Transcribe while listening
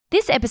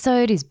This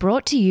episode is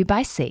brought to you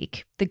by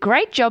Seek. The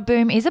great job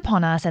boom is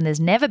upon us and there's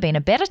never been a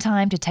better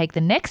time to take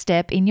the next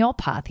step in your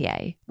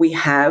pathway. We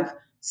have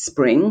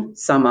spring,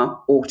 summer,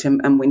 autumn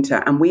and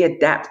winter, and we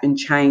adapt and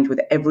change with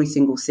every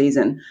single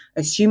season.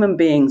 As human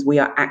beings, we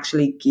are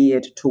actually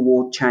geared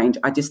toward change.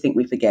 I just think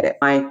we forget it.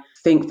 I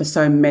think for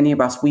so many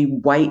of us, we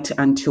wait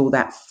until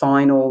that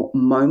final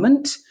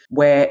moment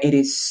where it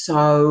is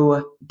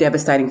so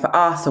devastating for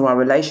us or our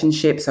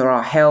relationships or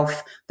our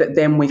health that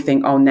then we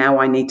think, oh, now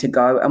I need to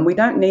go. And we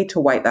don't need to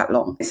wait that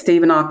long.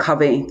 Stephen R.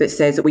 Covey that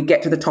says that we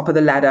get to the top of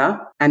the ladder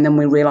and then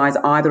we realize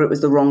either it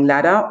was the wrong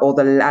ladder or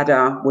the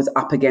ladder was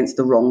up against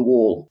the wrong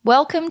wall.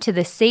 Welcome to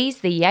the Seize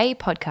the Yay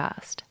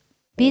podcast.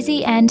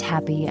 Busy and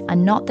happy are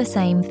not the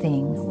same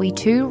thing. We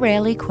too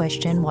rarely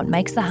question what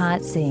makes the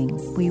heart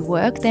sing. We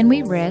work, then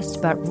we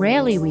rest, but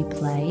rarely we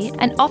play,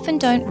 and often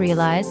don't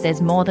realise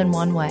there's more than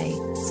one way.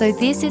 So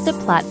this is a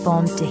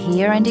platform to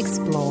hear and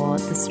explore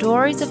the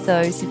stories of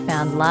those who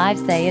found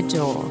lives they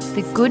adore.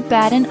 The good,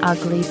 bad and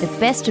ugly, the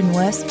best and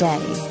worst day.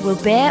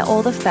 We'll bear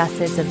all the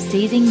facets of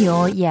seizing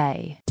your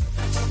yay.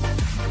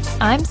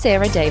 I'm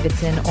Sarah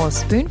Davidson, or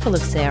Spoonful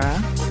of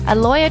Sarah, a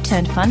lawyer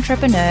turned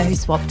funtrepreneur who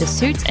swapped the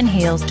suits and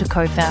heels to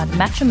co-found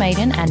Matcha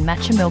Maiden and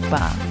Matcha Milk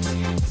Bar.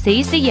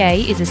 Seize the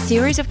Yay is a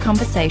series of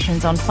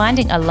conversations on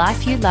finding a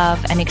life you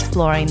love and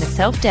exploring the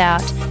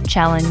self-doubt,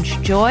 challenge,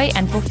 joy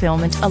and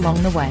fulfillment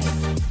along the way.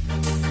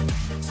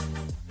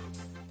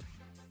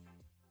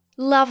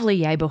 Lovely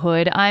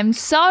neighbourhood. I'm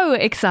so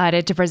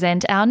excited to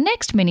present our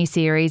next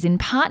mini-series in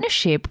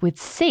partnership with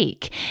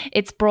Seek.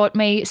 It's brought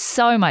me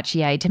so much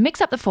yay to mix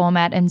up the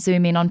format and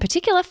zoom in on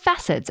particular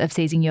facets of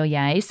seizing your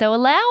yay, so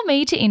allow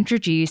me to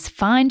introduce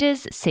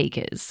Finders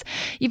Seekers.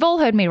 You've all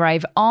heard me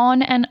rave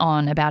on and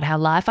on about how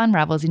life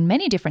unravels in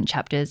many different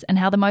chapters and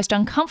how the most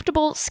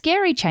uncomfortable,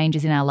 scary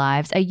changes in our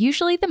lives are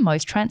usually the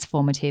most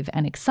transformative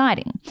and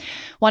exciting.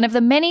 One of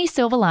the many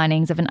silver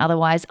linings of an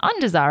otherwise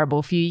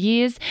undesirable few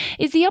years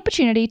is the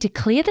opportunity to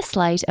clear the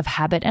slate of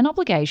habit and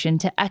obligation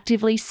to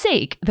actively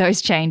seek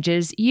those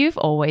changes you've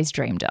always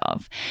dreamed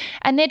of.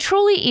 And there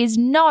truly is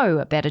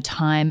no better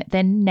time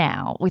than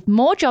now, with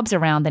more jobs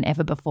around than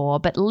ever before,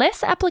 but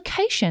less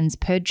applications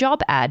per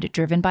job ad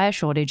driven by a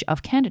shortage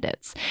of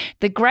candidates.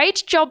 The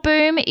great job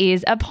boom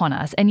is upon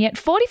us, and yet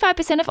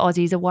 45% of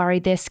Aussies are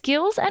worried their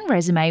skills and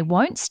resume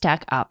won't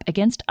stack up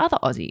against other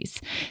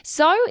Aussies.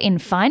 So in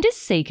Finders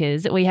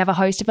Seekers, we have a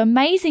host of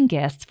amazing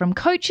guests from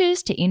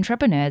coaches to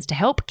intrapreneurs to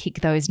help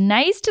kick those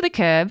nays to the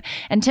curb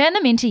and turn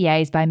them into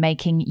yays by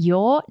making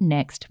your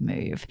next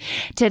move.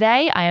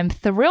 Today, I am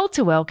thrilled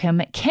to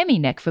welcome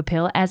Kemi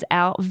Nekfupil as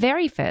our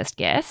very first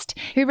guest,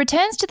 who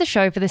returns to the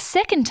show for the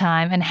second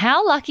time, and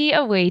how lucky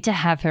are we to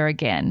have her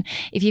again.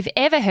 If you've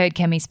ever heard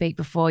Kemi speak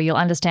before, you'll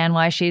understand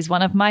why she's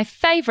one of my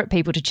favourite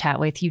people to chat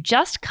with. You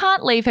just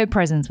can't leave her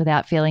presence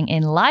without feeling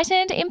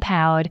enlightened,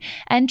 empowered,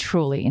 and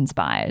truly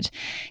inspired.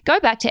 Go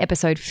back to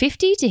episode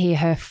 50 to hear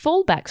her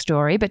full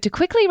backstory, but to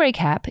quickly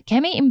recap,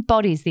 Kemi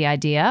embodies the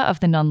idea of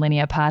the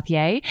non-linear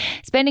pathway,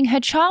 spending her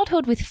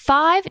childhood with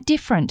 5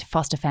 different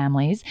foster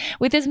families,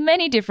 with as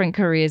many different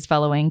careers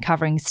following,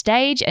 covering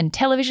stage and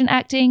television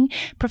acting,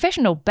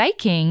 professional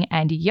baking,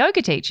 and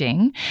yoga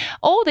teaching.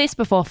 All this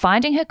before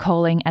finding her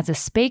calling as a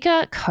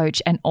speaker,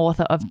 coach, and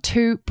author of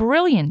 2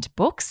 brilliant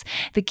books,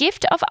 The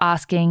Gift of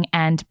Asking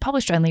and,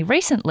 published only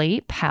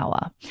recently,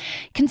 Power.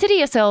 Consider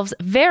yourselves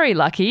very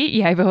lucky,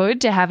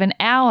 neighbourhood, to have an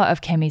hour of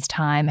Kemi's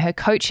time. Her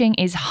coaching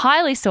is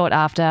highly sought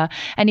after,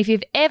 and if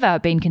you've ever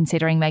been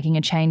considering making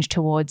a change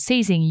towards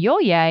seizing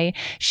your yay,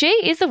 she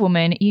is the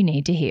woman you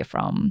need to hear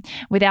from.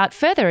 Without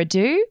further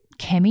ado,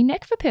 Kemi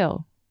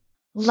Nekfupil.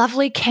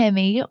 Lovely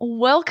Kemi,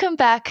 welcome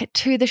back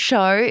to the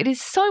show. It is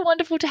so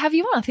wonderful to have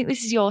you on. I think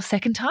this is your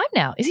second time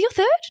now. Is it your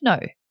third? No.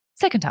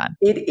 Second time.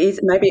 It is,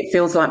 maybe it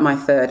feels like my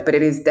third, but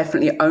it is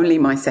definitely only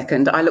my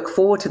second. I look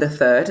forward to the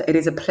third. It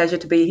is a pleasure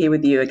to be here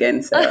with you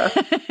again, Sarah.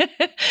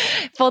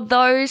 For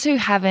those who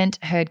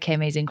haven't heard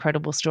Kemi's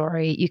incredible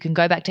story, you can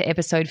go back to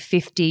episode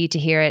 50 to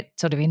hear it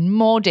sort of in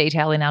more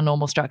detail in our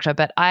normal structure.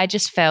 But I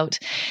just felt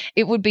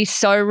it would be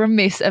so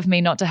remiss of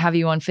me not to have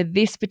you on for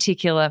this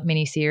particular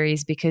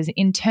mini-series, because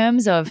in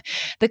terms of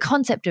the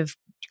concept of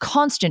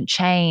constant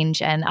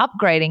change and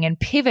upgrading and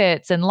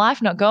pivots and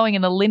life not going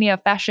in a linear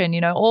fashion,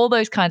 you know, all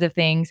those kinds of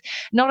things,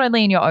 not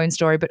only in your own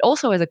story, but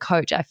also as a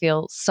coach, I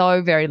feel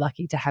so very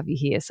lucky to have you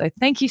here. So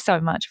thank you so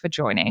much for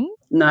joining.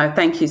 No,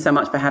 thank you so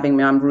much for having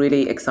me. I'm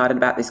really excited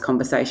about this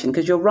conversation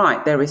because you're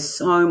right. There is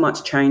so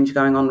much change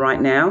going on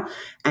right now,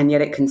 and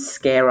yet it can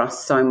scare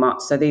us so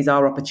much. So these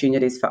are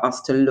opportunities for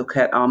us to look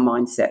at our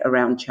mindset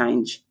around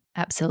change.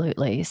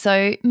 Absolutely.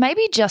 So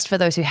maybe just for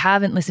those who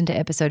haven't listened to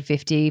episode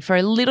 50, for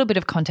a little bit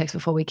of context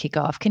before we kick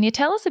off, can you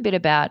tell us a bit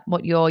about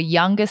what your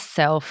youngest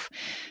self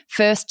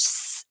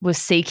first was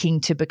seeking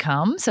to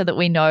become, so that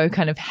we know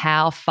kind of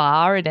how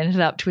far it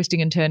ended up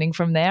twisting and turning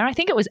from there? I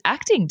think it was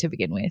acting to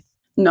begin with.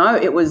 No,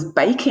 it was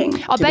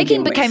baking. Oh,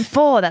 baking became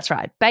 4. That's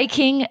right.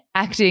 Baking,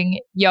 acting,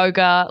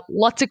 yoga,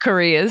 lots of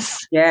careers.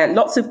 Yeah,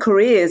 lots of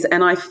careers.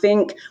 And I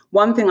think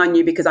one thing I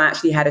knew, because I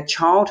actually had a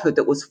childhood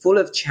that was full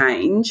of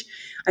change,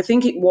 I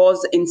think it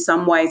was in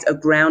some ways a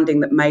grounding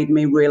that made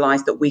me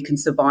realize that we can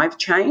survive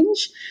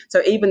change.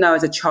 So even though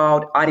as a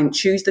child I didn't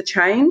choose the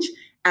change,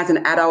 as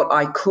an adult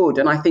I could.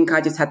 And I think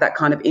I just had that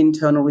kind of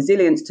internal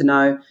resilience to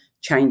know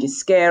change is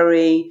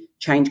scary.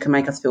 Change can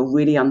make us feel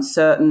really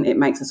uncertain. It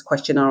makes us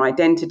question our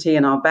identity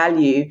and our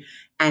value.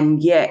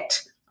 And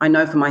yet I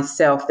know for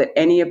myself that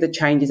any of the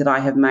changes that I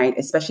have made,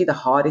 especially the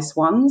hardest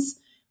ones,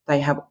 they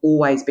have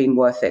always been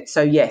worth it.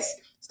 So yes,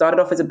 started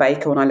off as a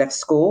baker when I left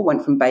school,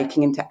 went from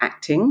baking into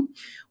acting,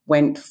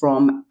 went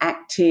from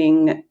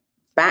acting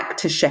back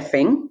to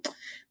chefing,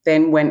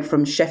 then went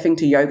from chefing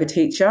to yoga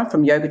teacher,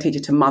 from yoga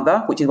teacher to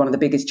mother, which is one of the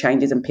biggest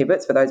changes and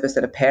pivots for those of us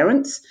that are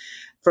parents.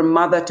 From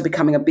mother to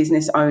becoming a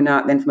business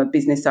owner, then from a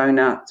business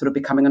owner, sort of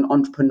becoming an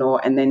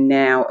entrepreneur, and then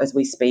now, as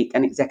we speak,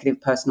 an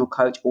executive personal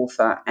coach,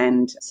 author,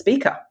 and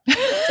speaker.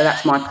 So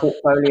that's my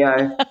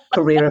portfolio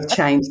career of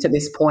change to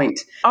this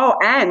point. Oh,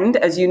 and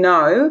as you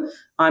know,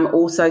 I'm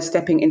also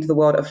stepping into the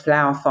world of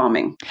flower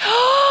farming.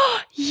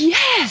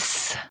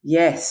 Yes.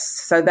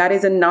 Yes. So that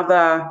is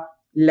another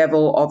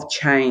level of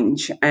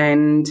change.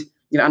 And,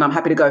 and I'm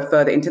happy to go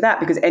further into that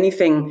because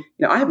anything,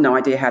 I have no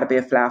idea how to be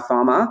a flower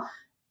farmer.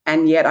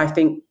 And yet I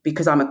think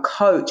because I'm a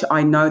coach,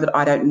 I know that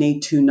I don't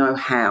need to know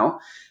how.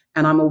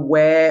 And I'm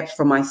aware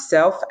for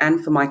myself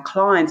and for my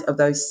clients of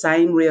those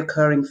same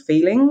reoccurring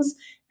feelings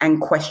and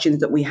questions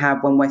that we have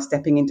when we're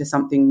stepping into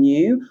something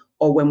new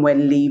or when we're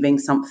leaving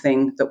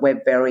something that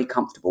we're very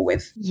comfortable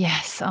with.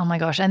 Yes. Oh my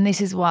gosh. And this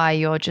is why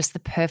you're just the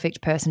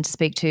perfect person to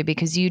speak to,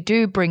 because you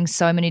do bring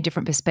so many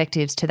different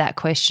perspectives to that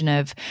question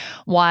of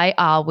why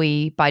are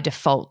we by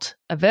default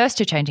averse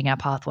to changing our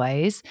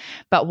pathways,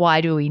 but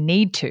why do we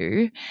need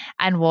to?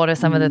 And what are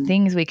some of the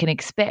things we can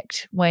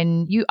expect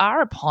when you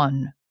are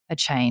upon a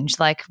change?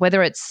 Like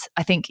whether it's,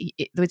 I think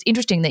it's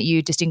interesting that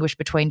you distinguish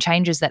between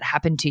changes that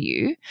happen to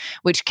you,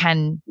 which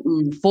can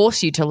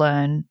force you to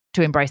learn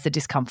to embrace the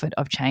discomfort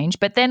of change,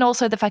 but then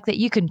also the fact that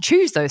you can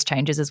choose those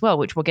changes as well,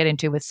 which we'll get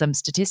into with some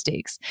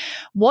statistics.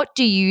 What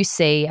do you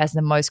see as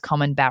the most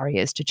common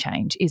barriers to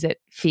change? Is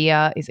it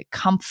fear? Is it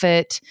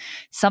comfort?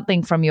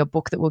 Something from your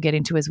book that we'll get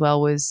into as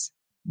well was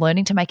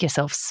learning to make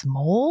yourself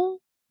small,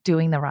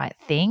 doing the right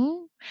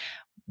thing.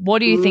 What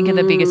do you think are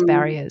the biggest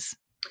barriers?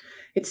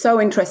 It's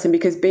so interesting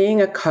because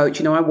being a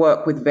coach, I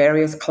work with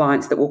various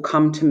clients that will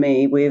come to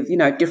me with,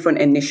 different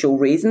initial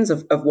reasons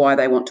of why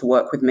they want to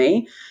work with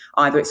me.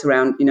 Either it's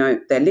around,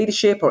 their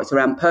leadership or it's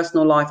around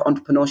personal life,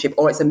 entrepreneurship,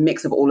 or it's a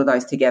mix of all of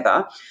those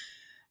together.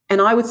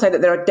 And I would say that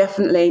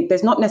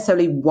there's not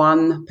necessarily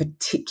one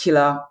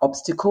particular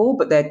obstacle,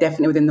 but they're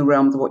definitely within the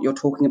realms of what you're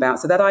talking about.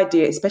 So that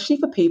idea, especially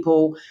for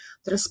people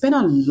that have spent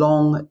a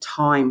long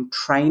time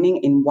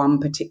training in one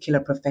particular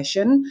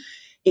profession,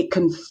 it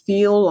can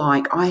feel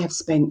like I have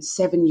spent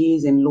 7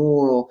 years in law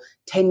or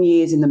 10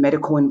 years in the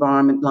medical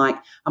environment. Like,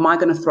 am I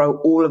going to throw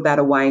all of that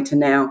away to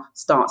now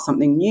start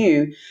something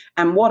new?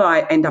 And what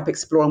I end up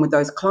exploring with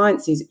those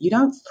clients is you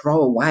don't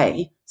throw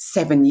away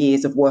 7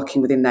 years of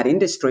working within that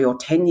industry or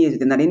 10 years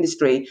within that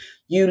industry.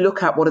 You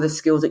look at what are the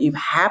skills that you've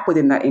had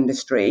within that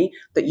industry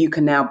that you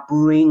can now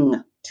bring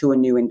to a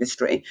new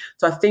industry.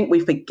 So I think we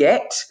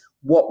forget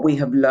what we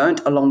have learned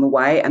along the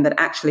way, and that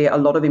actually a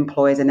lot of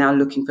employers are now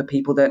looking for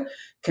people that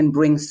can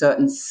bring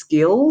certain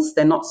skills.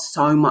 They're not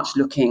so much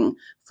looking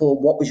for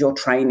what was your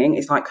training.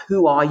 It's like,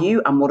 who are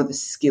you and what are the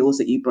skills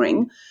that you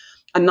bring?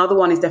 Another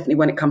one is definitely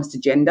when it comes to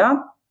gender.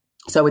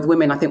 So with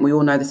women, I think we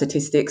all know the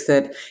statistics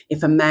that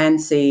if a man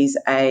sees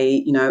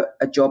a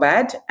job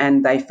ad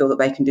and they feel that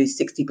they can do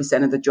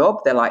 60% of the job,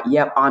 they're like,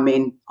 yep, I'm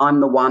in, I'm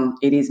the one,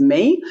 it is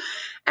me.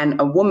 And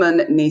a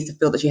woman needs to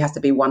feel that she has to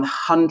be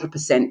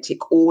 100%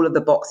 tick all of the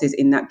boxes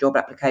in that job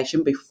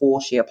application before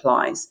she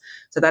applies.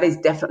 So that is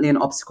definitely an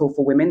obstacle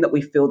for women, that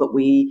we feel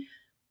that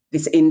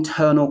this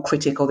internal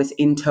critic or this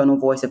internal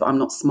voice of I'm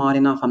not smart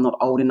enough, I'm not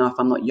old enough,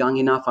 I'm not young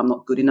enough, I'm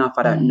not good enough,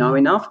 I don't know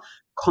enough,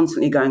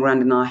 constantly going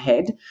around in our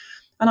head.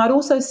 And I'd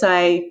also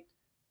say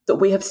that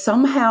we have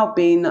somehow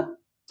been,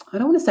 I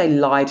don't want to say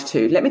lied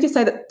to. Let me just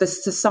say that the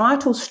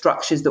societal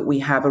structures that we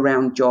have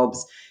around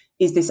jobs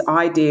is this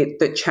idea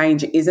that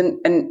change isn't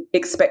an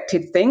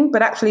expected thing,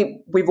 but actually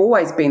we've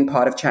always been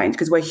part of change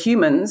because we're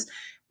humans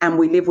and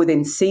we live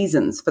within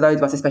seasons. For those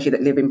of us, especially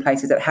that live in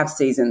places that have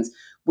seasons,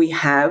 we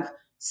have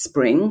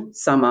spring,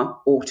 summer,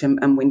 autumn,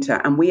 and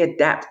winter, and we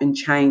adapt and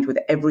change with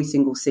every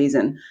single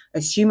season.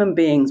 As human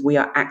beings, we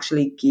are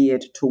actually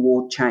geared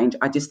toward change.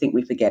 I just think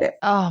we forget it.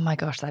 Oh my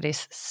gosh, that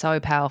is so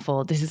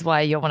powerful. This is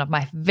why you're one of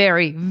my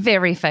very,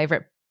 very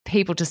favorite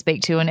people to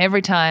speak to. And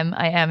every time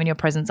I am in your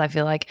presence, I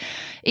feel like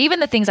even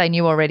the things I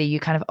knew already, you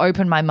kind of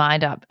open my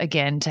mind up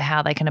again to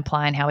how they can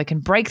apply and how we can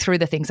break through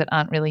the things that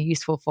aren't really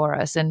useful for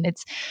us. And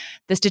it's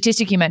the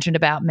statistic you mentioned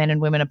about men and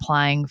women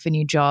applying for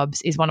new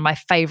jobs is one of my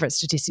favorite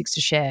statistics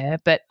to share.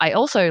 But I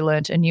also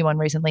learned a new one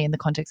recently in the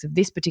context of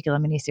this particular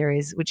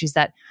miniseries, which is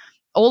that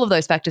all of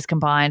those factors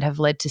combined have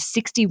led to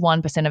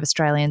 61% of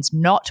Australians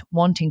not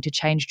wanting to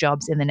change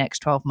jobs in the next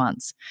 12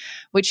 months,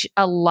 which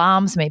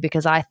alarms me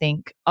because I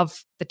think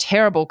of the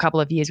terrible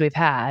couple of years we've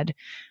had,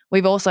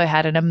 we've also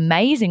had an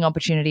amazing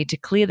opportunity to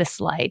clear the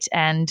slate.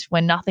 And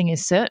when nothing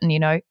is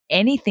certain,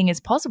 anything is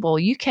possible.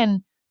 You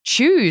can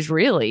choose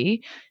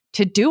really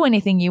to do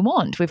anything you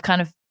want. We've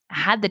kind of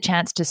had the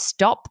chance to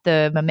stop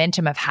the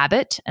momentum of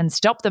habit and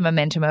stop the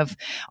momentum of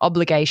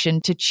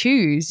obligation to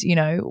choose,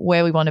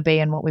 where we want to be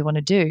and what we want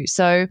to do.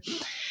 So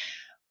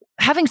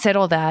having said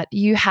all that,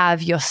 you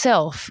have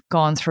yourself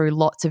gone through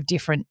lots of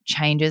different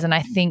changes. And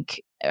I think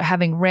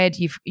having read,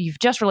 you've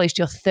just released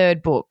your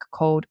third book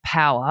called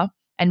Power,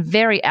 and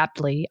very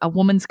aptly, A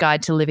Woman's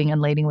Guide to Living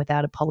and Leading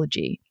Without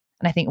Apology.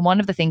 And I think one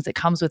of the things that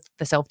comes with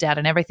the self-doubt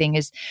and everything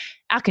is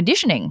our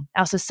conditioning,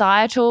 our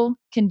societal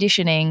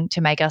conditioning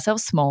to make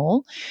ourselves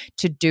small,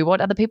 to do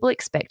what other people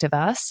expect of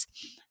us.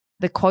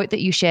 The quote that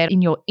you shared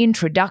in your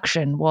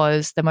introduction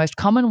was, the most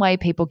common way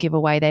people give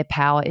away their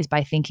power is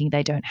by thinking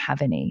they don't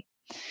have any.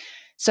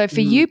 So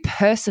for you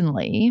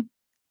personally,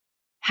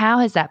 how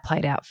has that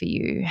played out for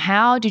you?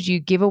 How did you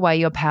give away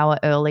your power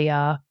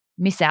earlier,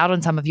 miss out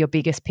on some of your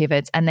biggest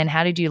pivots, and then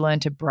how did you learn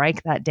to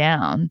break that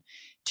down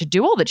to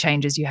do all the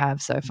changes you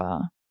have so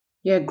far?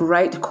 Yeah,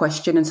 great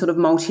question and sort of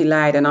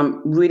multi-layered, and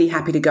I'm really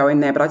happy to go in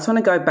there. But I just want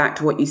to go back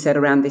to what you said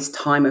around this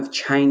time of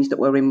change that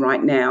we're in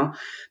right now,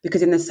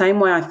 because in the same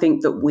way I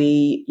think that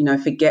we,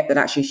 forget that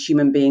actually as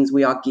human beings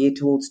we are geared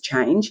towards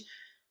change.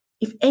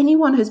 If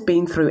anyone has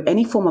been through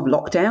any form of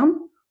lockdown,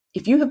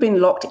 if you have been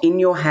locked in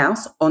your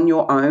house on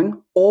your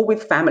own or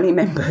with family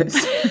members,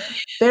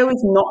 there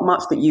is not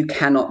much that you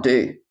cannot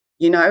do.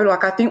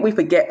 I think we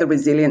forget the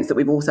resilience that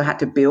we've also had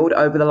to build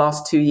over the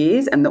last 2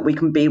 years and that we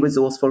can be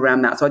resourceful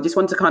around that. So I just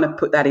want to kind of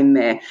put that in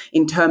there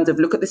in terms of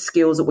look at the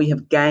skills that we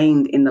have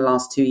gained in the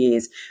last 2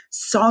 years.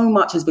 So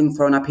much has been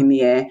thrown up in the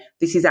air.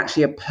 This is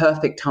actually a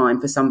perfect time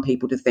for some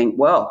people to think,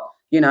 well,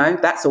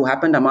 that's all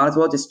happened. I might as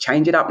well just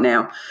change it up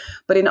now.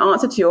 But in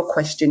answer to your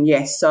question,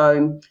 yes.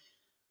 So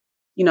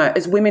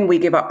as women, we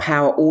give up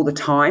power all the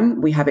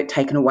time. We have it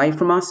taken away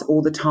from us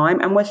all the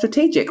time, and we're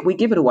strategic. We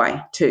give it away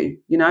too.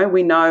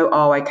 We know,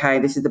 okay,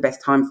 this is the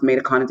best time for me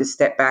to kind of just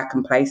step back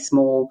and play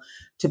small,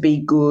 to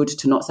be good,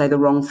 to not say the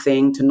wrong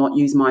thing, to not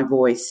use my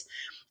voice.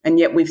 And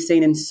yet we've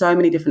seen in so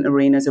many different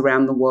arenas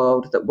around the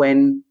world that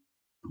when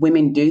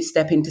women do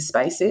step into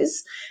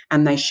spaces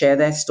and they share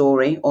their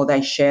story or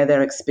they share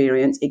their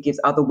experience, it gives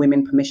other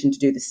women permission to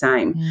do the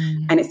same.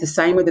 And it's the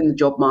same within the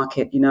job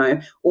market.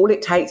 All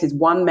it takes is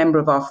one member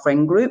of our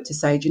friend group to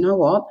say, do you know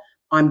what?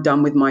 I'm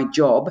done with my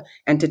job,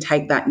 and to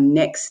take that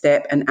next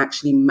step and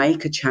actually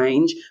make a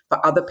change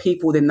for other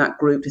people within that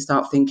group to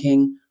start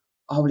thinking,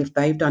 oh, well, if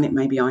they've done it,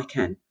 maybe I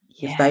can.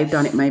 Yes. If they've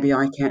done it, maybe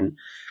I can.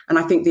 And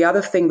I think the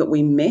other thing that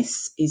we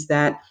miss is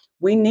that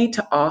we need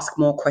to ask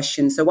more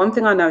questions. So one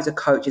thing I know as a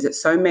coach is that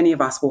so many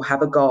of us will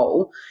have a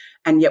goal,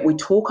 and yet we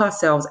talk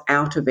ourselves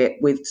out of it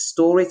with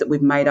stories that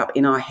we've made up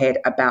in our head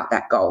about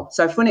that goal.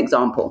 So for an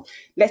example,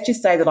 let's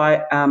just say that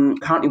I am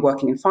currently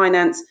working in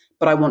finance,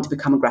 but I want to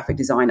become a graphic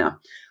designer.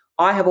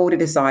 I have already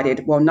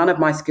decided, well, none of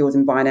my skills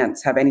in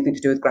finance have anything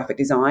to do with graphic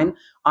design.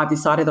 I've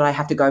decided that I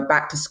have to go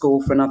back to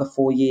school for another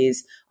 4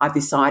 years. I've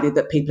decided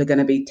that people are going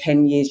to be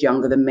 10 years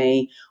younger than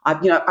me.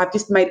 I've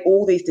just made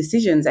all these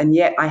decisions, and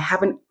yet I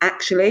haven't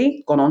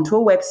actually gone onto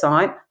a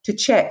website to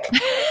check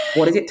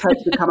what does it take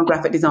to become a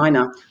graphic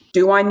designer?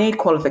 Do I need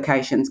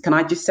qualifications? Can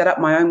I just set up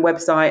my own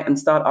website and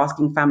start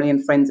asking family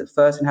and friends at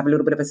first and have a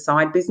little bit of a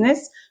side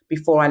business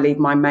before I leave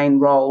my main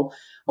role?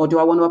 Or do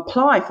I want to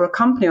apply for a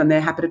company and they're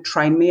happy to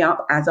train me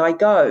up as I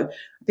go?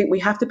 I think we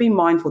have to be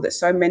mindful that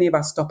so many of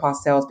us stop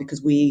ourselves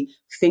because we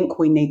think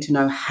we need to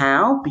know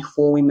how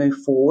before we move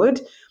forward.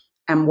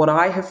 And what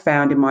I have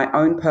found in my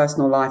own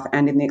personal life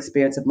and in the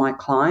experience of my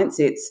clients,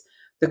 it's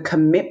the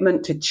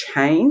commitment to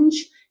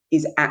change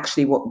is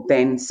actually what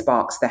then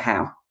sparks the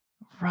how.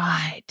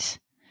 Right.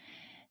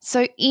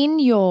 So in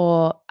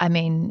your,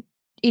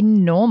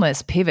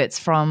 enormous pivots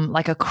from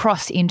like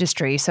across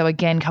industry. So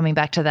again, coming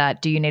back to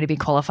that, do you need to be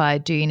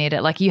qualified? Do you need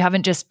it? Like you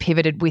haven't just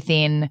pivoted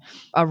within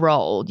a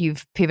role,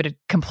 you've pivoted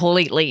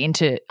completely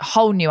into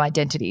whole new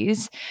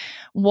identities.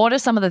 What are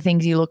some of the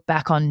things you look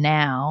back on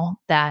now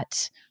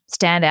that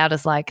stand out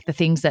as like the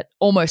things that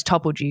almost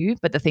toppled you,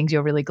 but the things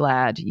you're really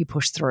glad you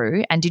pushed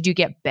through? And did you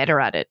get better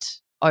at it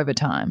over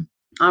time?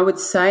 I would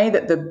say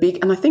that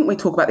and I think we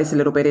talk about this a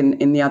little bit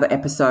in the other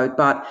episode,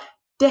 but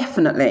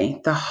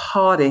definitely the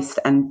hardest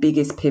and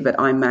biggest pivot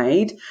I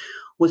made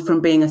was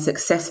from being a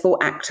successful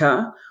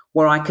actor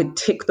where I could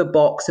tick the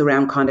box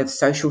around kind of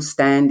social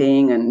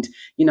standing and,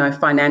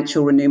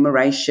 financial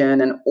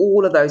remuneration and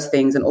all of those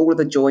things and all of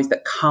the joys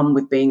that come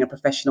with being a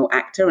professional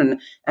actor and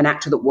an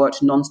actor that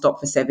worked nonstop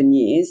for 7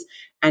 years,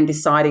 and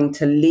deciding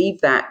to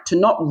leave that, to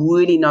not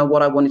really know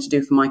what I wanted to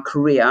do for my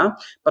career,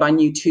 but I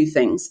knew two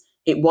things.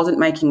 It wasn't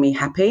making me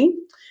happy,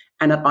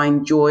 and that I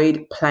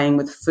enjoyed playing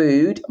with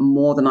food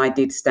more than I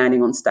did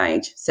standing on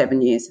stage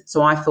 7 years.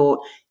 So I thought,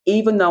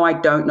 even though I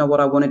don't know what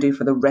I want to do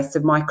for the rest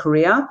of my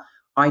career,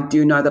 I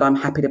do know that I'm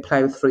happy to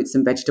play with fruits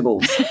and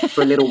vegetables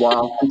for a little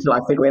while until I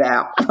figure it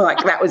out.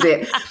 Like, that was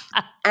it.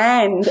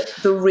 And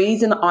the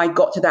reason I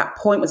got to that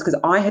point was because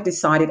I had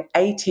decided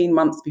 18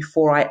 months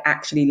before I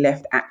actually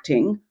left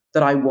acting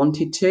that I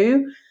wanted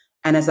to.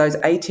 And as those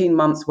 18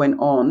 months went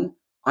on,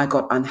 I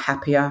got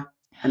unhappier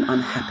and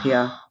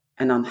unhappier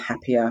and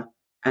unhappier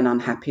and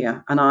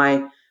unhappier. And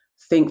I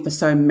think for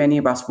so many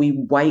of us,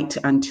 we wait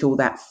until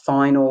that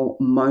final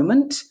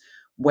moment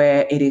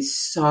where it is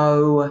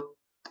so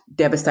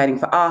devastating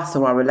for us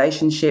or our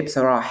relationships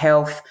or our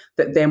health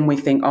that then we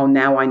think, oh,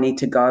 now I need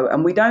to go.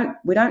 And we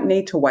don't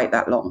need to wait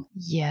that long.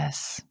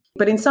 Yes.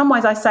 But in some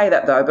ways I say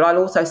that though, but I'll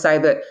also say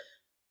that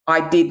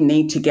I did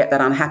need to get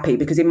that unhappy,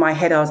 because in my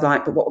head I was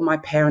like, but what will my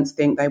parents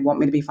think? They want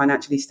me to be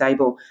financially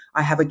stable.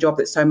 I have a job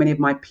that so many of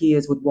my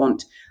peers would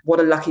want. What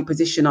a lucky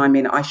position I'm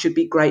in. I should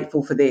be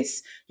grateful for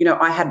this. You know,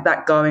 I had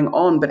that going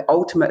on, but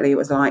ultimately it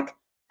was like,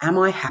 am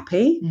I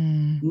happy?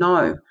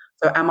 No.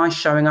 So am I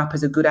showing up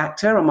as a good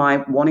actor? Am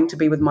I wanting to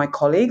be with my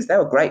colleagues? They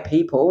were great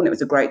people and it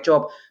was a great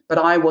job, but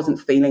I wasn't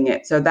feeling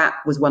it. So that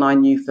was when I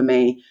knew for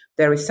me,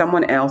 there is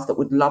someone else that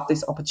would love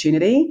this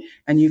opportunity,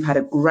 and you've had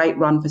a great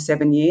run for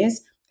 7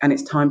 years. And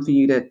it's time for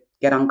you to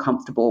get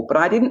uncomfortable. But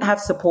I didn't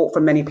have support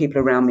from many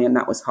people around me, and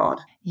that was hard.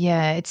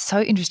 Yeah, it's so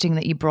interesting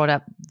that you brought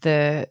up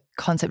the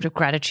concept of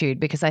gratitude,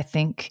 because I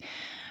think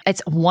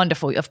it's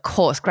wonderful. Of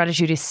course,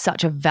 gratitude is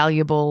such a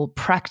valuable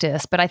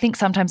practice, but I think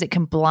sometimes it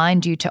can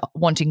blind you to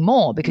wanting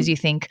more, because you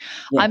think,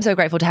 I'm so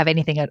grateful to have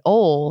anything at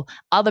all.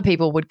 Other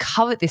people would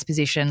covet this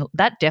position.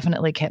 That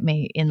definitely kept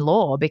me in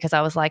law, because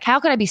I was like, how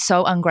could I be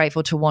so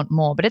ungrateful to want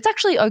more? But it's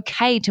actually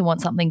okay to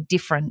want something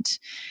different,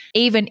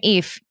 even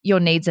if your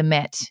needs are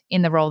met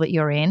in the role that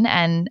you're in.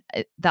 And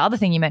the other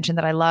thing you mentioned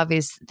that I love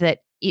is that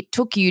it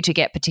took you to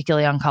get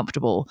particularly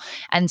uncomfortable.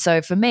 And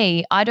so for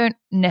me, I don't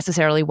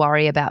necessarily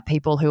worry about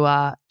people who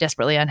are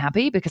desperately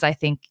unhappy, because I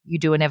think you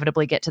do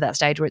inevitably get to that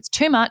stage where it's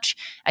too much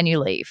and you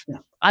leave. Yeah.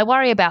 I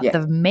worry about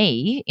the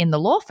me in the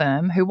law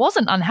firm who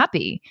wasn't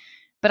unhappy,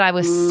 but I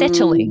was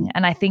settling.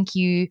 And I think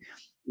you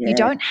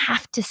don't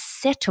have to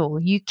settle.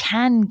 You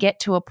can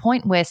get to a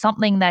point where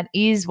something that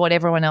is what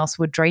everyone else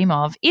would dream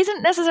of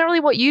isn't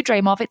necessarily what you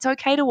dream of. It's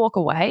okay to walk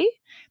away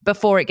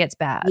before it gets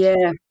bad.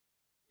 Yeah.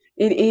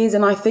 It is.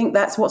 And I think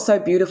that's what's so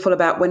beautiful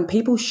about when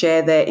people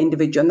share their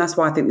individual, and that's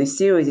why I think this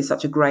series is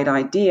such a great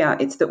idea.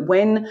 It's that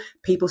when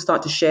people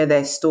start to share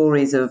their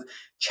stories of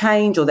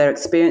change or their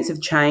experience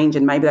of change,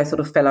 and maybe they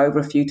sort of fell over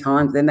a few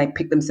times, then they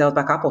pick themselves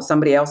back up, or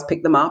somebody else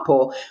picked them up,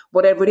 or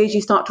whatever it is,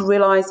 you start to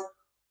realize,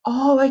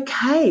 oh,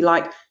 okay,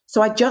 like,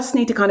 so I just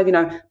need to kind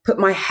of, put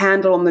my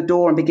handle on the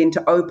door and begin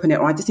to open it,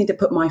 or I just need to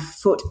put my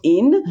foot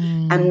in.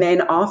 And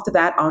then after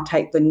that, I'll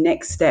take the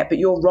next step. But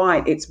you're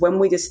right. It's when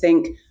we just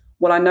think,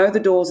 well, I know the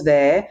door's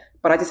there,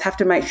 but I just have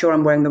to make sure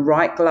I'm wearing the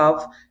right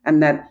glove,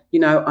 and that,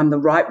 I'm the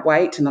right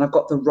weight, and that I've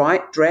got the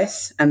right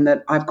dress, and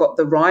that I've got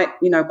the right,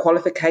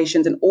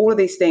 qualifications, and all of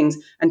these things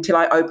until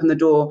I open the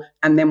door,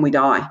 and then we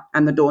die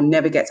and the door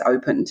never gets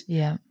opened.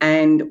 Yeah.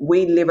 And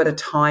we live at a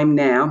time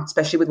now,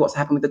 especially with what's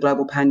happened with the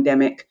global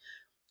pandemic,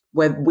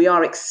 where we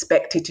are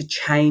expected to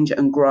change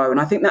and grow.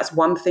 And I think that's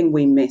one thing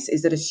we miss,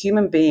 is that as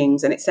human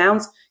beings, and it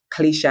sounds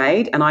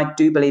cliched, and I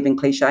do believe in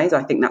cliches.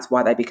 I think that's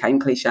why they became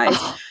cliches.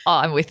 Oh,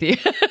 I'm with you.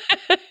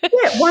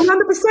 Yeah,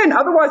 100%.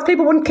 Otherwise,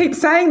 people wouldn't keep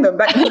saying them.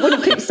 But you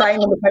wouldn't keep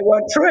saying them if they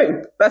weren't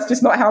true. That's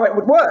just not how it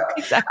would work.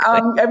 Exactly.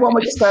 Everyone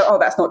would just go, oh,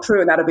 that's not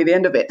true, and that'll be the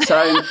end of it.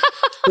 So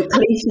the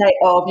cliche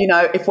of,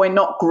 if we're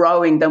not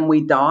growing, then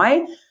we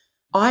die.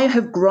 I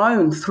have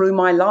grown through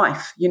my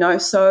life,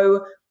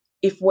 so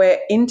if we're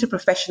into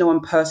professional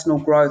and personal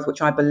growth,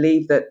 which I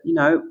believe that,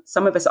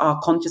 some of us are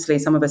consciously,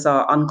 some of us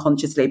are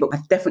unconsciously, but I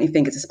definitely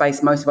think it's a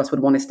space most of us would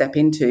want to step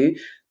into,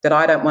 that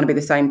I don't want to be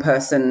the same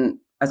person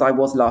as I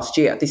was last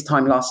year. This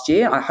time last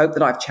year, I hope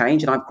that I've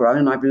changed and I've grown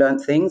and I've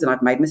learned things and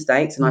I've made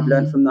mistakes and I've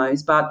learned from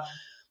those. But,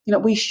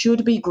 we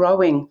should be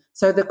growing.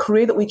 So the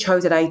career that we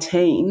chose at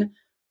 18,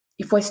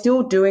 if we're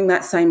still doing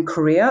that same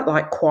career,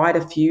 like quite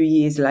a few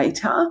years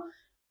later,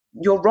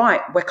 you're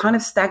right. We're kind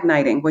of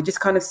stagnating. We're just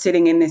kind of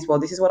sitting in this, well,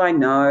 this is what I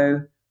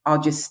know. I'll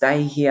just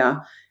stay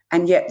here.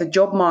 And yet the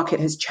job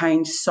market has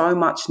changed so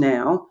much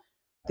now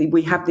that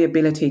we have the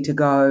ability to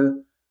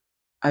go,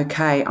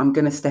 okay, I'm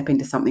going to step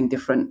into something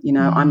different.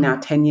 I'm now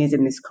 10 years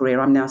in this career.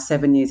 I'm now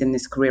 7 years in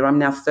this career. I'm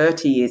now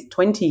 30 years,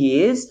 20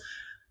 years.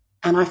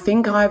 And I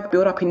think I've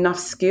built up enough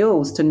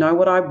skills to know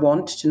what I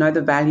want, to know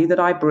the value that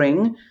I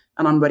bring,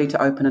 and I'm ready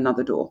to open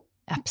another door.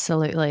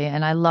 Absolutely.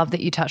 And I love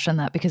that you touched on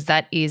that, because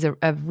that is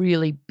a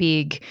really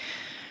big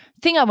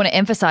thing I want to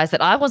emphasize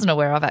that I wasn't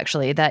aware of,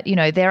 actually, that,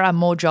 there are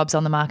more jobs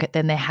on the market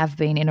than there have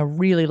been in a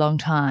really long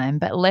time,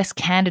 but less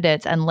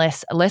candidates and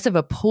less of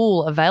a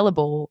pool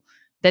available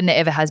than there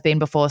ever has been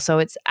before. So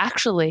it's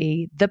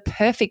actually the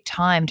perfect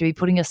time to be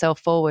putting yourself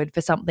forward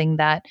for something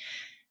that,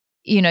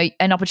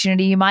 an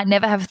opportunity you might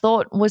never have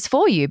thought was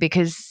for you,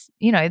 because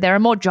there are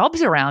more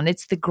jobs around.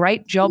 It's the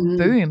great job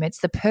boom.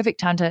 It's the perfect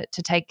time to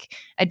take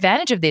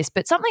advantage of this.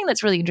 But something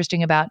that's really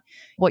interesting about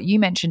what you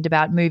mentioned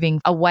about moving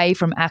away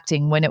from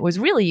acting when it was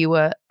really you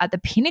were at the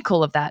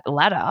pinnacle of that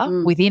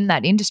ladder within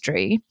that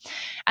industry,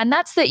 and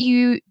that's that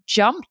you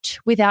jumped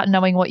without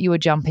knowing what you were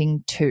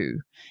jumping to.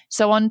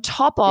 So on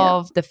top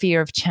of the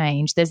fear of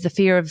change, there's the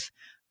fear of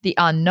the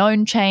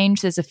unknown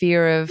change. There's a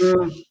fear of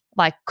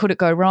like, could it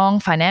go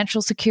wrong?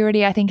 Financial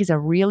security, I think, is a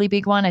really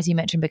big one. As you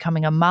mentioned,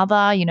 becoming a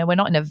mother, we're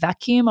not in a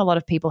vacuum. A lot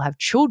of people have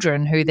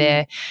children who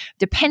they're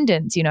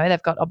dependents,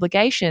 they've got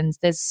obligations.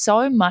 There's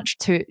so much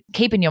to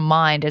keep in your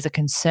mind as a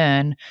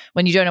concern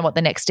when you don't know what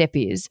the next step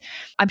is.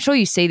 I'm sure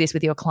you see this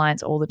with your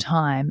clients all the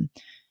time.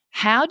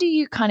 How do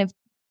you kind of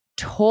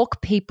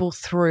talk people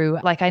through?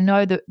 Like, I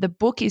know that the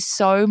book is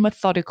so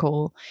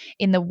methodical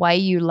in the way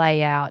you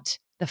lay out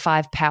the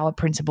 5 power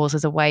principles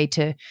as a way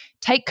to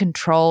take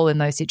control in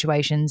those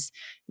situations,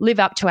 live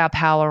up to our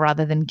power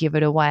rather than give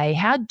it away.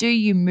 How do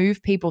you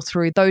move people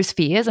through those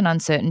fears and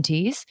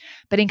uncertainties,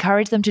 but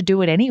encourage them to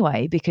do it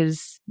anyway?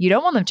 Because you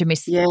don't want them to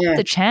miss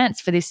the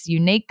chance for this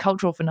unique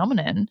cultural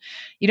phenomenon.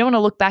 You don't want to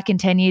look back in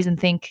 10 years and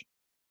think,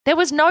 there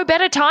was no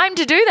better time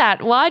to do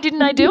that. Why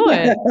didn't I do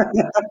it?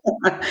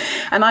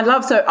 And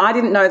so I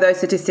didn't know those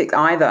statistics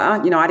either.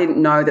 I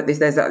didn't know that there's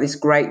this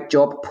great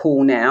job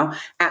pool now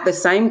at the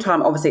same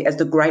time, obviously, as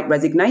the great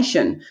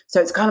resignation.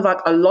 So it's kind of like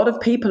a lot of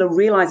people are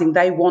realizing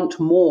they want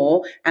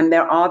more, and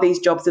there are these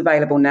jobs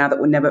available now that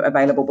were never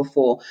available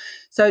before.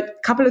 So a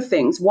couple of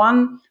things.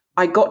 One,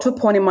 I got to a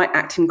point in my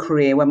acting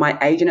career where my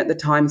agent at the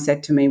time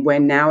said to me, we're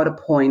now at a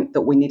point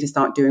that we need to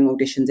start doing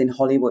auditions in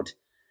Hollywood.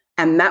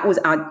 And that was,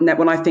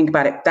 when I think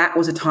about it, that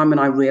was a time when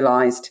I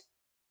realized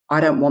I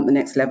don't want the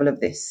next level of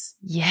this.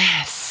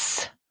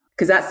 Yes.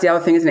 Because that's the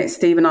other thing, isn't it?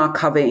 Stephen R.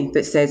 Covey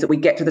that says that we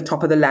get to the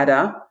top of the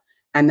ladder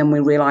and then we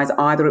realize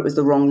either it was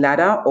the wrong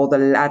ladder or the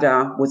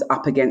ladder was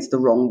up against the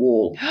wrong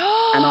wall.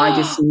 And I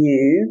just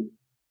knew,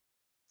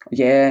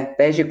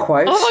 there's your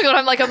quote. Oh my God,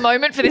 I'm like a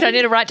moment for this. I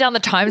need to write down the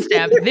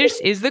timestamp. This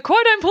is the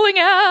quote I'm pulling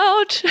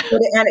out.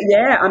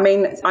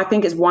 I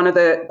think it's one of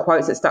the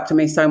quotes that stuck to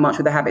me so much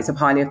with the habits of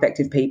highly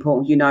effective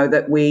people,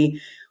 that we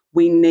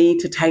need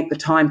to take the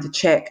time to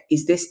check,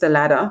 is this the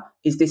ladder?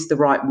 Is this the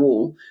right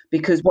wall?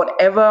 Because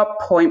whatever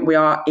point we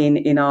are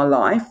in our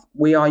life,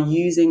 we are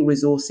using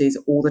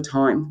resources all the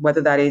time,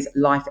 whether that is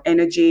life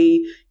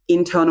energy,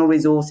 internal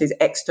resources,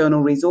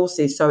 external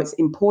resources. So it's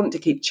important to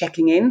keep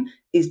checking in.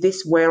 Is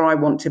this where I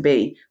want to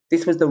be?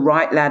 This was the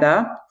right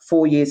ladder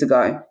 4 years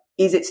ago.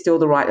 Is it still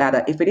the right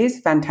ladder? If it is,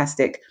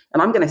 fantastic.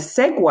 And I'm going to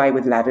segue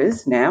with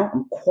ladders now.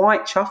 I'm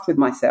quite chuffed with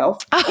myself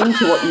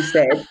into what you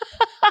said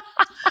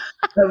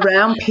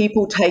around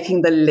people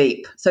taking the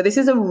leap. So this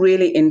is a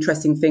really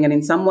interesting thing. And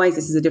in some ways,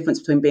 this is a difference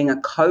between being a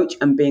coach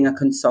and being a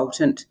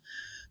consultant.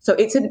 So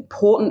it's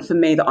important for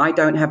me that I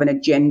don't have an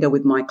agenda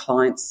with my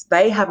clients.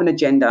 They have an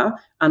agenda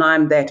and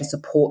I'm there to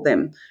support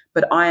them.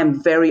 But I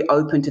am very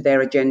open to their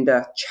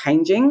agenda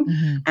changing.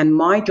 Mm-hmm. And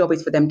my job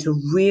is for them to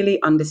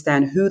really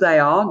understand who they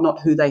are,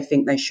 not who they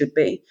think they should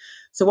be.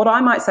 So what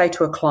I might say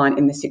to a client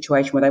in this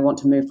situation where they want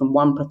to move from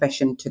one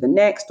profession to the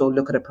next or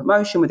look at a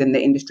promotion within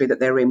the industry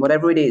that they're in,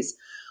 whatever it is,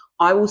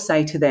 I will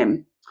say to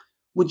them,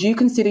 would you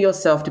consider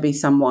yourself to be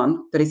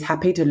someone that is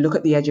happy to look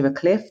at the edge of a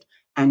cliff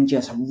and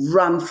just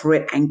run for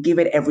it and give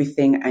it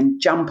everything and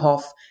jump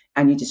off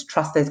and you just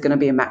trust there's going to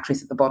be a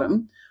mattress at the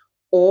bottom?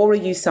 Or are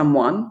you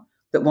someone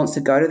that wants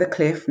to go to the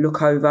cliff,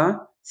 look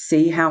over,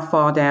 see how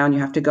far down you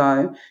have to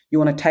go? You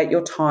want to take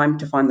your time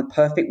to find the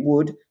perfect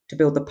wood, to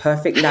build the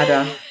perfect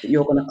ladder that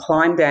you're going to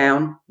climb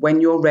down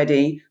when you're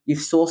ready. You've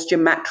sourced your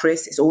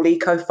mattress. It's all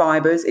eco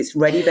fibers. It's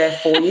ready there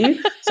for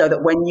you so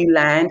that when you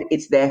land,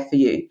 it's there for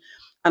you.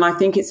 And I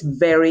think it's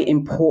very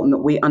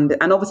important that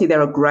and obviously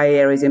there are grey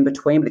areas in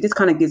between, but it just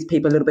kind of gives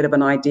people a little bit of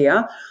an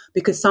idea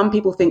because some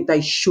people think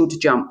they should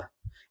jump.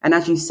 And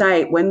as you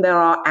say, when there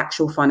are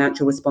actual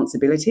financial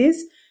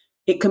responsibilities,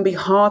 it can be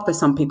hard for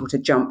some people to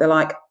jump. They're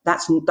like,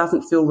 that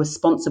doesn't feel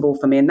responsible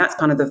for me. And that's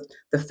kind of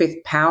the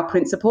 5th power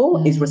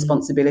principle is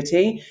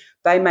responsibility.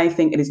 They may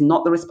think it is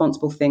not the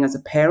responsible thing as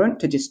a parent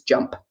to just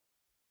jump.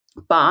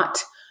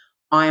 But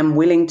I am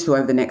willing to,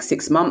 over the next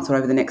 6 months or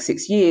over the next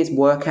 6 years,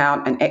 work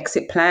out an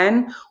exit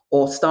plan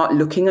or start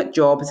looking at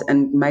jobs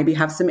and maybe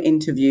have some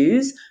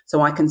interviews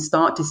so I can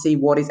start to see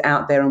what is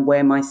out there and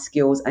where my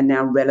skills are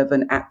now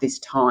relevant at this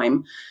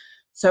time.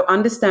 So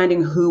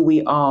understanding who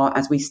we are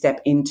as we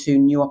step into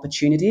new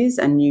opportunities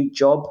and new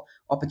job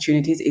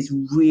opportunities is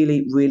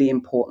really, really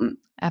important.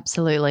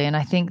 Absolutely. And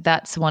I think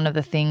that's one of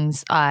the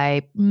things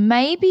I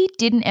maybe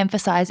didn't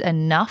emphasize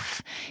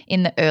enough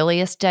in the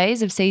earliest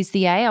days of Seize the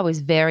Yay. I was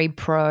very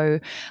pro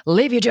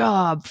leave your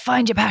job,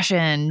 find your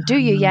passion, do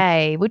your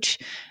yay, which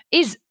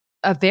is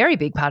a very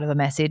big part of the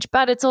message,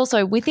 but it's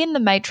also within the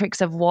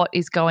matrix of what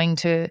is going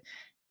to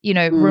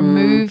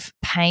remove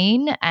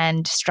pain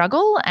and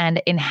struggle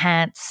and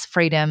enhance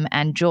freedom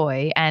and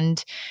joy.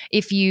 And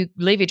if you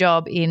leave your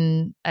job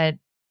in a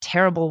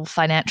terrible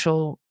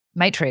financial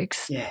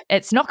matrix,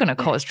 it's not going to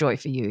cause joy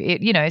for you.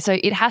 So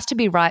it has to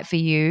be right for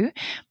you.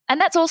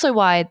 And that's also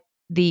why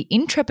the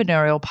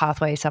entrepreneurial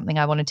pathway is something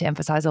I wanted to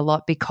emphasize a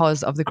lot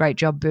because of the great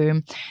job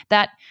boom,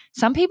 that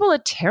some people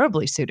are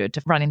terribly suited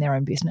to running their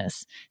own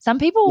business. Some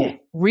people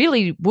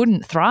really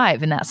wouldn't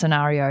thrive in that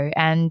scenario.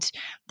 And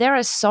there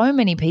are so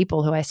many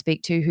people who I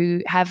speak to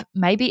who have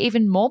maybe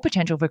even more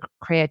potential for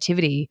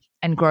creativity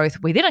and growth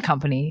within a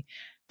company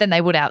than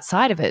they would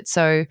outside of it.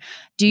 So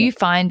do you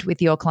find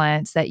with your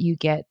clients that you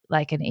get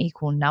like an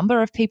equal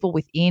number of people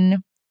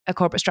within a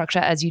corporate structure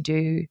as you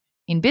do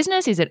in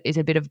business? Is it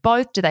a bit of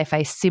both? Do they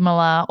face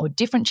similar or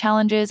different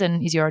challenges?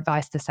 And is your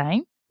advice the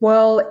same?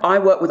 Well, I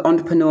work with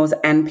entrepreneurs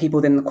and people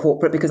within the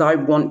corporate because I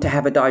want to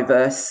have a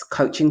diverse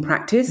coaching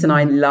practice. And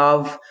I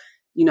love,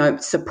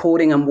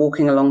 supporting and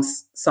walking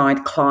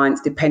alongside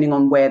clients depending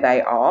on where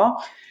they are.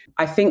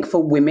 I think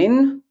for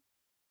women,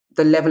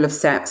 the level of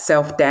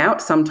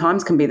self-doubt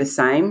sometimes can be the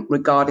same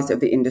regardless of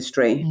the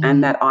industry,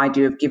 and that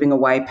idea of giving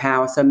away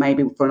power. So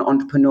maybe for an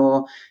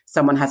entrepreneur,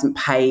 someone hasn't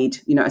paid,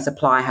 a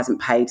supplier hasn't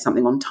paid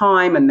something on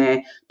time and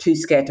they're too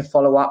scared to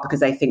follow up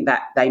because they think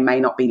that they may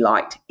not be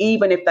liked.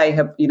 Even if they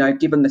have,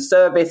 given the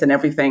service and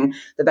everything,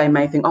 that they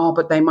may think, oh,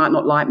 but they might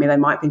not like me. They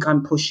might think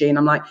I'm pushy. And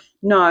I'm like,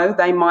 no,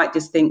 they might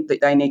just think that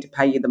they need to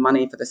pay you the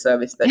money for the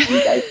service that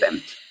you gave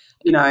them.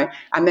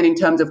 And then in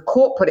terms of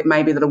corporate, it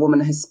may be that a woman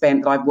has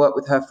spent, that I've worked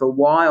with her for a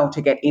while to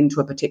get into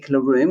a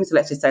particular room. So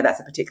let's just say that's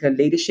a particular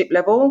leadership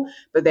level.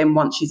 But then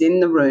once she's in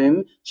the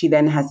room, she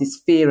then has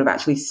this fear of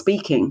actually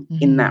speaking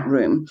in that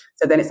room.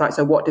 So then it's like,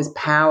 so what does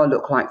power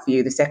look like for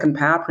you? The second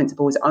power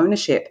principle is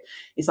ownership.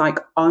 It's like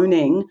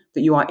owning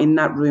that you are in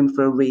that room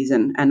for a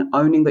reason and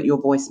owning that your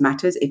voice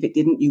matters. If it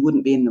didn't, you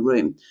wouldn't be in the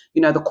room.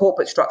 The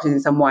corporate structures in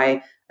some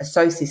way are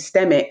so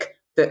systemic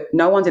that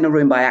no one's in a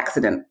room by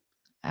accident.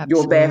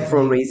 Absolutely. You're there for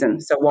a reason.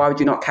 So why would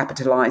you not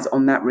capitalize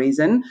on that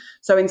reason?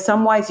 So in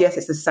some ways, yes,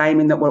 it's the same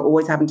in that we're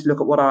always having to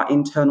look at what our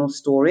internal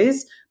story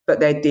is,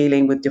 but they're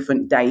dealing with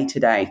different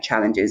day-to-day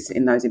challenges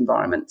in those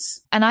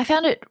environments. And I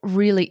found it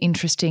really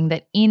interesting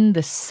that in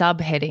the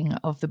subheading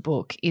of the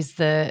book is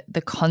the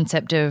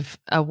concept of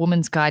a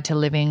woman's guide to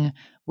living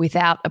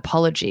without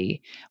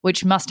apology,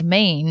 which must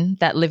mean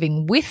that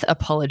living with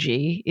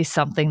apology is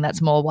something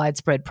that's more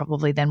widespread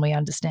probably than we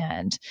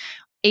understand.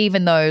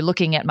 Even though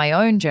looking at my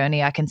own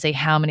journey, I can see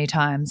how many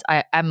times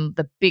I am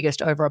the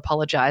biggest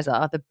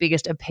over-apologizer, the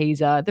biggest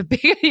appeaser,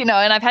 and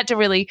I've had to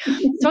really,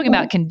 talking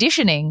about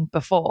conditioning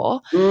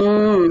before,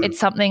 it's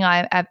something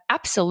I've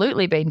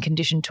absolutely been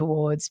conditioned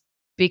towards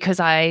because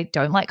I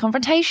don't like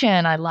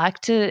confrontation. I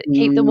like to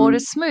keep the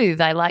waters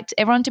smooth. I like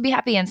everyone to be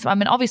happy. And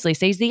obviously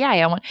seize the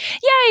yay. I want,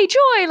 yay,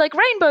 joy, like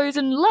rainbows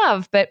and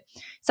love. But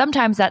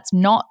sometimes that's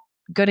not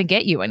going to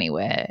get you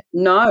anywhere.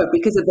 No,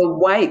 because of the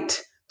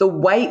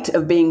weight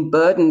of being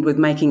burdened with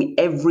making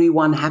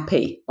everyone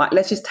happy. Like,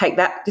 let's just take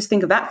that, just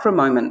think of that for a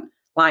moment.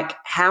 Like,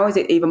 how is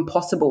it even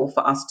possible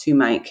for us to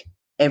make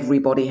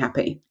everybody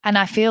happy? And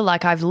I feel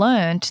like I've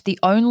learned the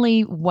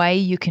only way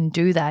you can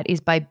do that is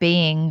by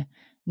being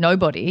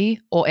nobody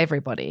or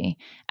everybody.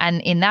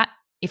 And in that,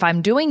 if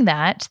I'm doing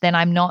that, then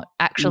I'm not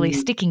actually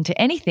sticking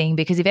to anything,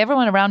 because if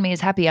everyone around me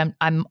is happy,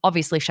 I'm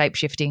obviously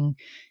shape-shifting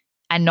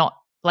and not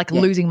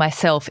losing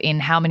myself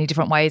in how many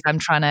different ways I'm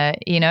trying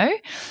to,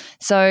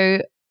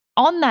 So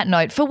on that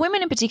note, for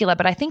women in particular,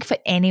 but I think for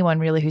anyone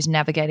really who's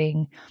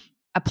navigating,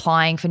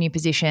 applying for new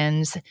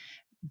positions,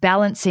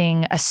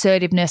 balancing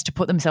assertiveness to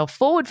put themselves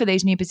forward for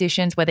these new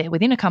positions, whether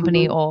within a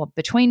company or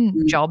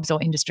between jobs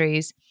or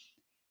industries,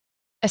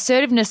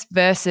 assertiveness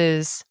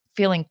versus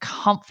feeling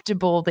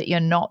comfortable that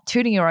you're not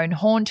tooting your own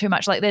horn too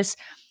much. Like there's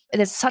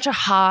such a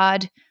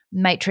hard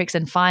matrix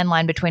and fine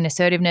line between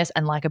assertiveness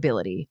and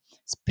likability,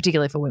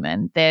 particularly for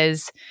women.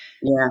 There's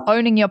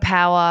owning your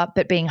power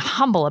but being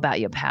humble about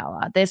your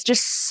power. There's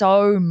just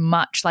so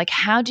much. Like,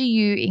 how do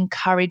you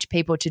encourage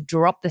people to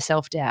drop the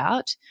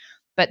self-doubt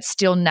but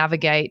still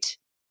navigate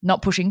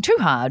not pushing too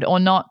hard or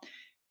not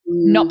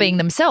being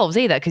themselves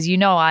either? Because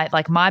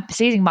my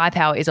seizing my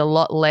power is a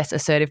lot less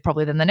assertive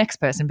probably than the next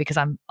person because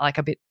I'm like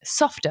a bit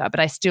softer, but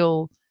I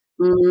still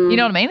you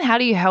know what I mean? How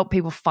do you help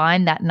people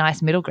find that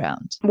nice middle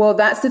ground? Well,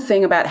 that's the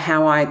thing about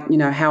how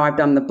I've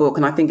done the book.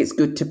 And I think it's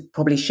good to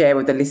probably share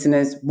with the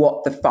listeners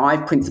what the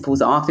 5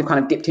 principles are. We've kind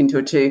of dipped into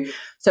it too.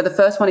 So the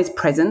first one is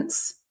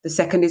presence. The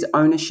second is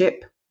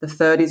ownership. The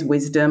third is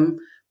wisdom.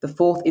 The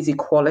fourth is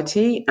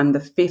equality. And the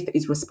 5th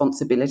is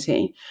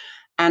responsibility.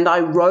 And I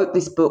wrote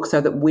this book so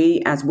that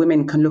we as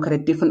women can look at a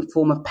different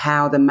form of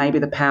power than maybe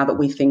the power that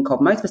we think of.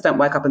 Most of us don't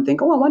wake up and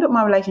think, oh, I wonder what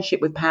my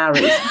relationship with power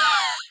is.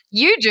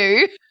 You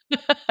do.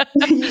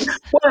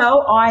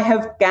 Well, I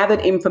have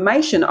gathered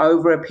information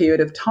over a period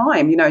of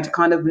time, to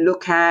kind of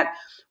look at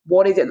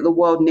what is it that the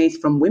world needs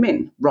from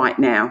women right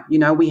now.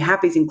 We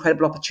have these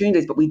incredible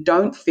opportunities, but we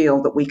don't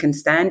feel that we can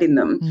stand in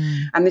them.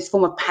 And this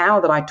form of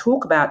power that I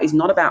talk about is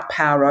not about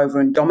power over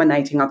and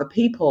dominating other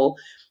people.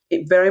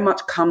 It very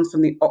much comes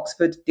from the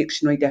Oxford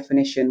Dictionary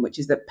definition, which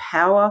is that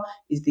power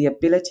is the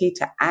ability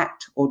to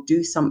act or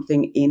do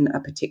something in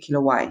a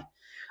particular way.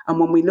 And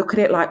when we look at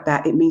it like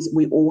that, it means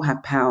we all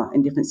have power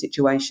in different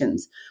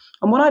situations.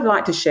 And what I'd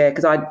like to share,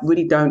 because I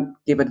really don't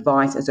give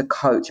advice as a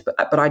coach,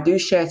 but I do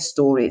share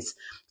stories.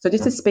 So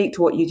just to speak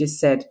to what you just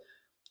said,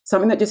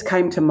 something that just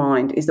came to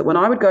mind is that when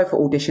I would go for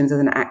auditions as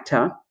an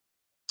actor,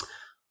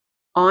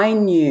 I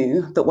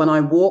knew that when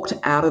I walked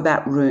out of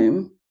that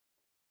room,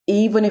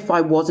 even if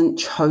I wasn't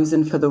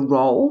chosen for the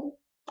role,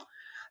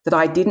 that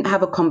I didn't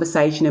have a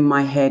conversation in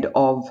my head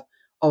of,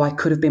 oh, I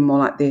could have been more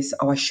like this.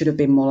 Oh, I should have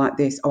been more like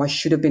this. Oh, I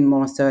should have been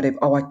more assertive.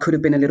 Oh, I could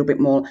have been a little bit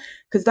more,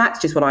 because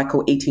that's just what I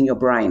call eating your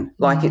brain.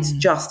 Like it's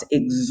just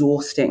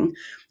exhausting.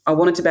 I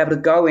wanted to be able to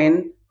go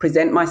in,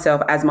 present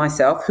myself as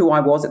myself, who I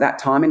was at that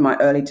time in my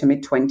early to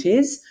mid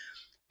 20s,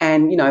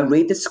 and,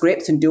 read the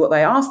scripts and do what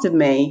they asked of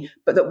me.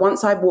 But that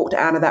once I walked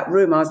out of that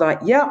room, I was like,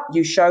 yeah,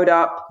 you showed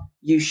up.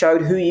 You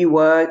showed who you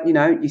were.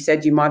 You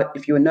said you might,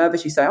 if you were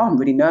nervous, you say, oh, I'm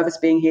really nervous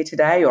being here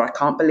today, or I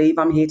can't believe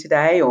I'm here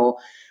today. Or,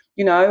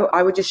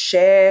 I would just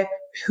share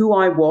who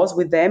I was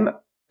with them.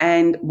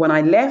 And when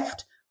I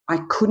left, I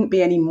couldn't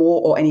be any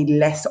more or any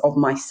less of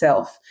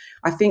myself.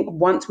 I think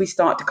once we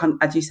start to come,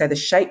 as you say, the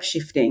shape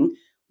shifting,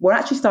 we're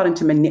actually starting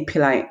to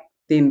manipulate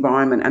the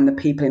environment and the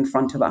people in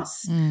front of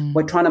us.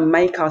 We're trying to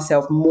make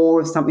ourselves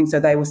more of something so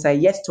they will say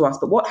yes to us.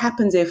 But what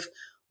happens if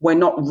we're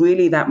not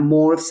really that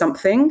more of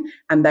something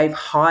and they've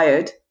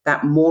hired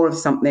that more of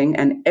something,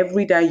 and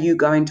every day you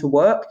go into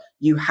work,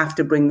 you have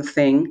to bring the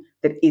thing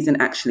that isn't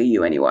actually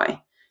you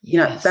anyway?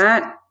 Yes.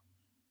 That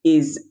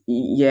is,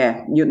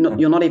 you're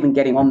not even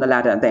getting on the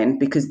ladder then,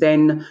 because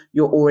then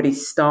you're already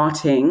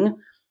starting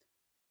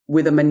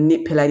with a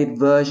manipulated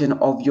version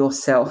of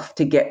yourself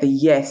to get the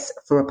yes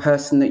for a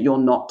person that you're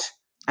not.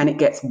 And it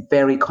gets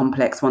very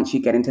complex once you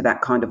get into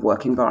that kind of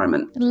work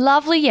environment.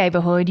 Lovely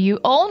neighbourhood. You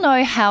all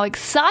know how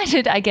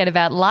excited I get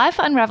about life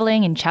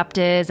unravelling in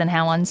chapters and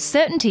how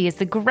uncertainty is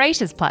the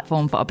greatest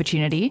platform for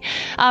opportunity.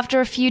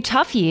 After a few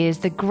tough years,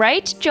 the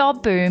great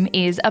job boom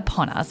is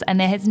upon us, and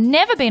there has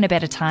never been a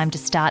better time to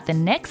start the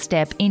next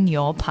step in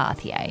your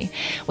path, yay.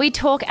 We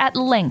talk at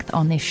length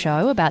on this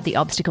show about the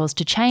obstacles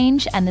to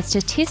change, and the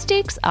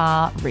statistics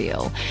are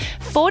real.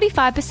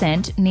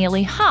 45%,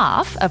 nearly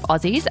half of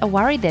Aussies are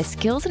worried their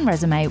skills and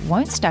resume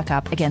won't stack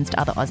up against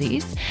other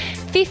Aussies.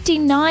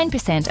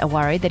 59% are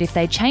worried that if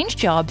they change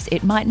jobs,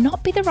 it might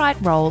not be the right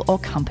role or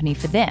company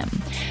for them.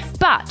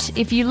 But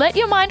if you let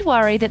your mind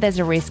worry that there's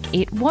a risk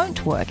it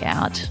won't work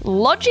out,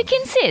 logic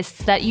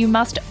insists that you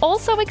must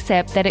also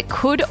accept that it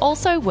could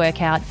also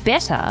work out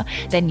better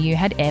than you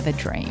had ever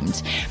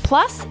dreamed.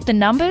 Plus, the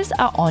numbers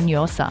are on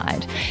your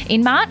side.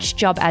 In March,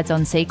 job ads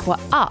on Seek were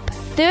up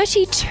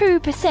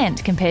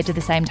 32% compared to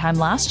the same time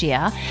last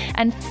year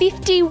and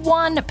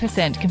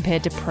 51%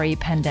 compared to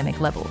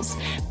pre-pandemic levels.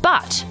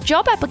 But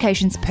job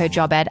applications per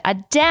job ad are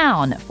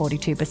down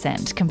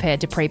 42% compared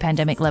to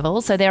pre-pandemic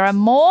levels, so there are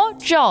more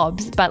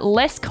jobs but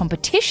less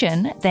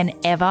competition than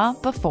ever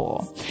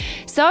before.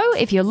 So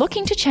if you're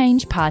looking to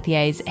change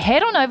pathways,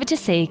 head on over to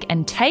Seek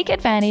and take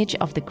advantage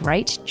of the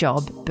great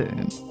job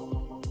boom.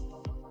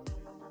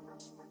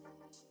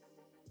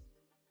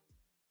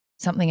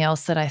 Something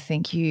else that I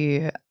think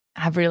you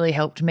have really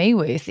helped me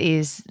with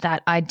is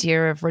that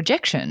idea of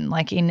rejection.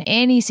 Like in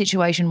any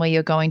situation where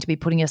you're going to be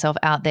putting yourself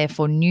out there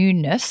for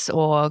newness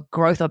or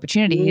growth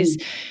opportunities,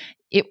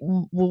 it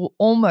will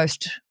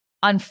almost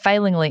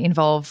unfailingly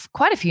involve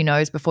quite a few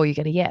no's before you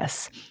get a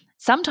yes.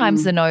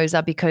 Sometimes the no's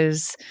are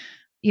because,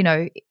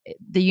 the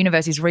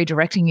universe is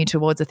redirecting you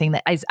towards a thing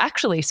that is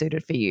actually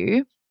suited for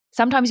you.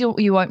 Sometimes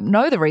you won't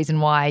know the reason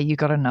why you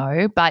got a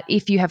no, but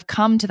if you have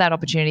come to that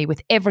opportunity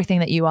with everything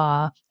that you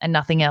are and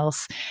nothing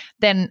else,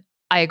 then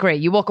I agree.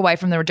 You walk away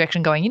from the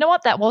rejection going, you know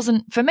what, that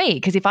wasn't for me.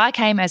 Because if I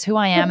came as who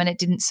I am and it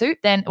didn't suit,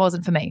 then it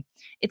wasn't for me.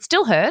 It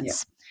still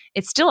hurts. Yeah.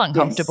 It's still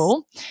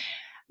uncomfortable.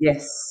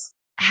 Yes.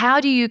 How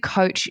do you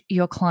coach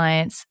your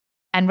clients,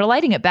 and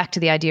relating it back to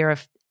the idea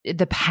of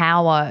the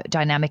power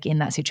dynamic in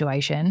that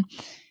situation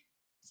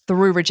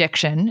through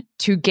rejection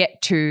to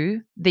get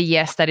to the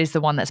yes that is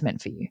the one that's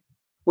meant for you?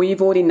 Well,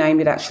 you've already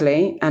named it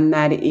actually, and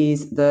that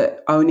is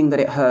the owning that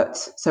it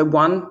hurts. So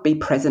one, be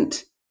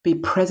present. Be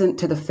present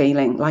to the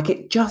feeling. Like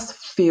it just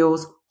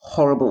feels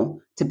horrible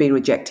to be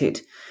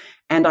rejected.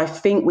 And I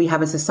think we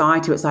have a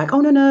society where it's like,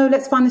 oh, no,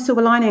 let's find the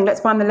silver lining.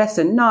 Let's find the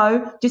lesson.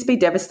 No, just be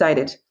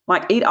devastated.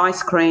 Like eat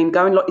ice cream,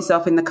 go and lock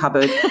yourself in the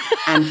cupboard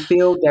and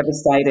feel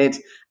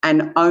devastated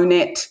and own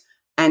it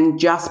and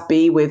just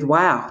be with,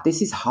 wow,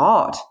 this is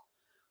hard.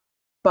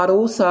 But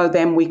also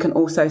then we can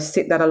also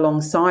sit that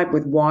alongside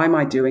with, why am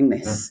I doing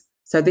this?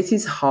 So this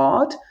is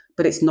hard,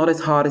 but it's not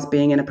as hard as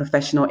being in a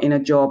profession or in a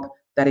job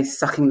that is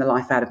sucking the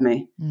life out of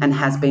me and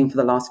has been for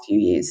the last few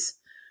years.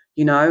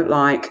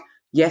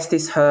 Yes,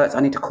 this hurts. I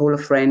need to call a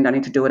friend. I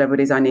need to do whatever it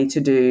is I need to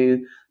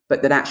do,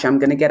 but that actually I'm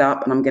going to get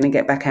up and I'm going to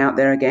get back out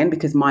there again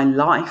because my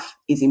life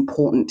is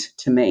important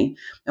to me.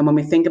 And when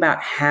we think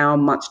about how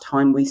much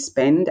time we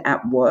spend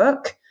at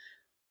work,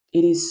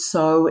 it is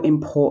so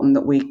important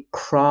that we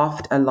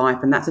craft a life.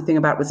 And that's the thing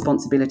about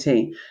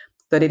responsibility,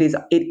 that it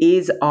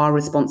is our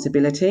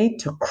responsibility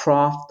to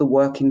craft the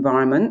work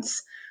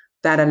environments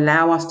that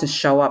allow us to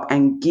show up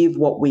and give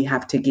what we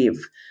have to give.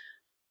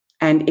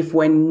 And if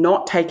we're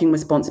not taking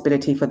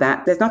responsibility for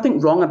that, there's nothing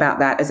wrong about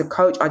that. As a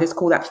coach, I just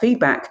call that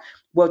feedback.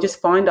 We'll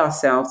just find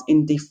ourselves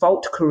in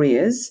default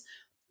careers,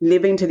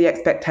 living to the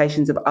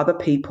expectations of other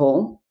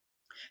people,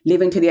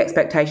 living to the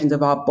expectations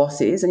of our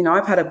bosses. And,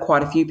 I've had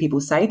quite a few people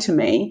say to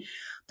me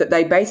that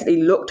they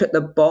basically looked at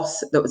the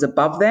boss that was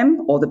above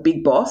them, or the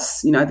big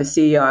boss, the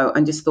CEO,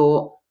 and just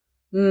thought,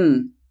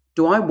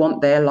 do I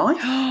want their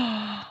life?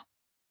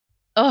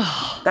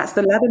 Oh, That's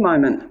the ladder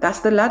moment.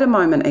 That's the ladder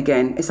moment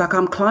again. It's like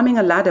I'm climbing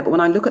a ladder, but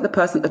when I look at the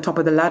person at the top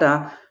of the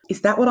ladder,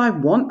 is that what I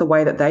want? The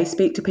way that they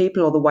speak to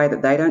people, or the way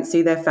that they don't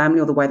see their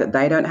family, or the way that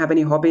they don't have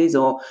any hobbies,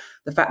 or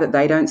the fact that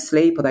they don't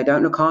sleep, or they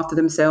don't look after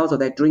themselves, or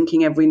they're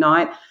drinking every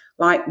night?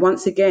 Like,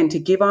 once again, to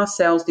give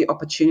ourselves the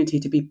opportunity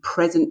to be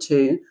present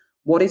to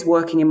what is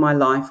working in my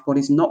life, what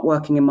is not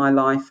working in my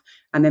life.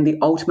 And then the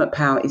ultimate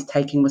power is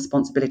taking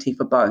responsibility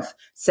for both,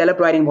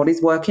 celebrating what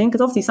is working.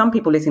 Because obviously some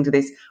people listening to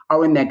this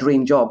are in their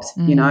dream jobs,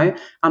 And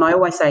I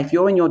always say, if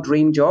you're in your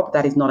dream job,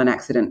 that is not an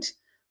accident.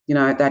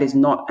 That is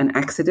not an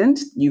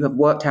accident. You have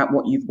worked out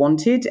what you've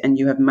wanted and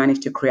you have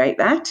managed to create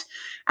that.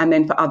 And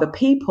then for other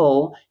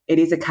people, it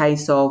is a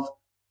case of,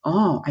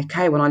 oh,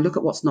 okay, when I look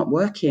at what's not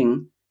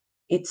working,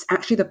 it's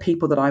actually the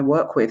people that I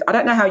work with. I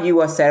don't know how you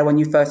were, Sarah, when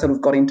you first sort of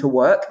got into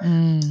work,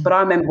 but I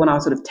remember when I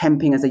was sort of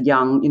temping as a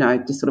young,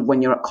 just sort of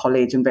when you're at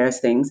college and various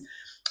things. And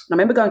I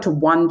remember going to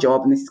one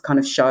job, and this kind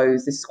of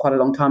shows, this is quite a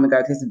long time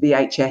ago, because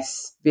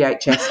VHS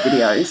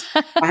videos.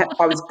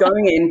 I was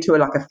going into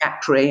a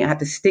factory and had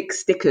to stick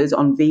stickers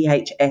on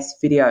VHS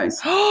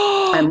videos.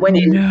 And went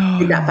in,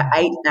 did that for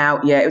 8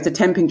 hours. Yeah, it was a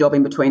temping job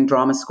in between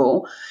drama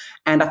school.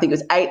 And I think it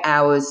was 8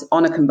 hours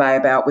on a conveyor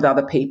belt with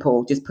other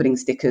people, just putting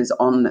stickers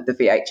on the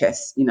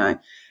VHS,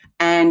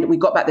 And we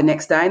got back the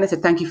next day and they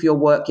said, thank you for your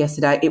work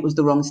yesterday. It was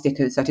the wrong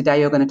stickers. So today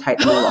you're going to take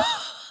them all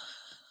off.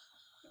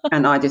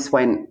 And I just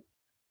went,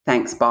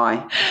 thanks,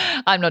 bye.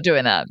 I'm not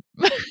doing that.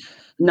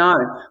 No,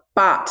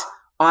 but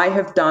I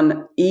have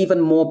done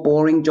even more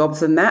boring jobs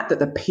than that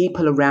the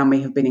people around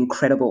me have been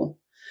incredible.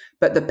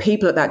 But the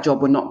people at that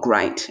job were not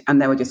great,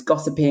 and they were just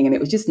gossiping, and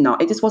it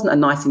just wasn't a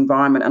nice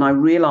environment. And I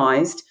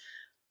realized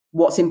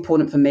what's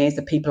important for me is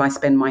the people I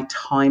spend my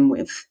time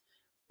with.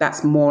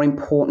 That's more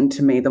important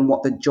to me than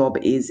what the job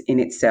is in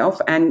itself.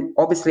 And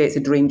obviously it's a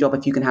dream job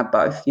if you can have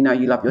both. You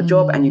love your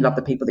job and you love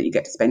the people that you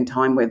get to spend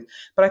time with.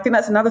 But I think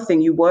that's another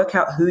thing. You work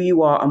out who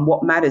you are and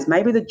what matters.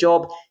 Maybe the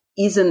job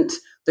isn't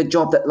the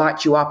job that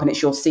lights you up and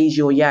it's your seize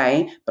your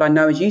yay. But I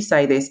know, as you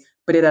say this,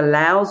 but it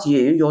allows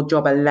you, your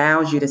job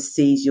allows you to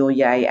seize your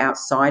yay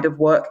outside of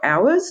work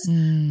hours,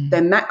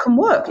 then that can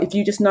work. If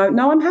you just know,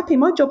 no, I'm happy.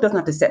 My job doesn't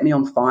have to set me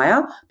on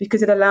fire,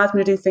 because it allows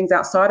me to do things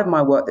outside of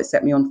my work that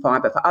set me on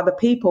fire. But for other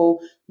people,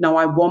 no,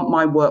 I want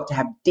my work to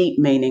have deep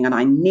meaning and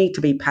I need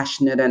to be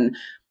passionate.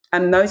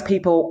 And those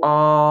people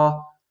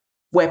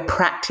we're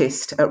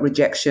practiced at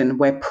rejection.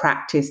 We're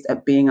practiced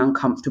at being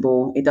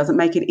uncomfortable. It doesn't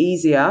make it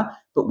easier,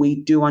 but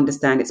we do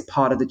understand it's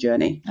part of the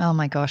journey. Oh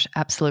my gosh,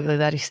 absolutely.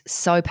 That is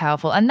so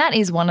powerful. And that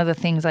is one of the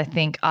things I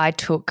think I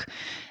took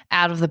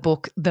out of the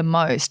book the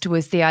most,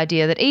 was the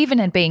idea that even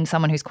in being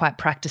someone who's quite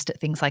practiced at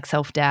things like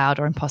self-doubt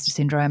or imposter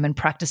syndrome and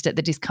practiced at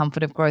the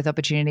discomfort of growth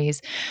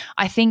opportunities,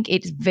 I think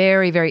it's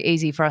very, very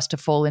easy for us to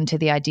fall into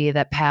the idea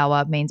that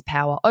power means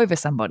power over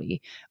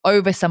somebody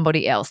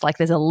else. Like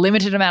there's a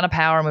limited amount of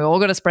power and we've all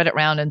got to spread it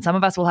around, and some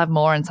of us will have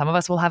more and some of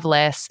us will have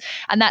less.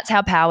 And that's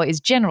how power is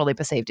generally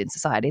perceived in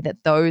society,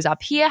 that those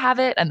up here have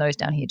it and those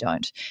down here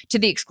don't, to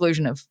the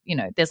exclusion of,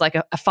 there's like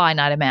a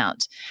finite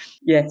amount.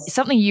 Yes.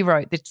 Something you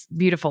wrote that's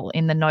beautiful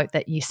in the note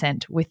that you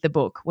sent with the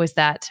book was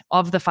that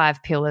of the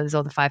 5 pillars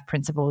or the 5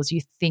 principles, you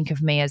think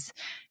of me as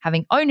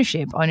having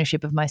ownership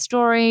of my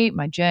story,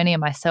 my journey, and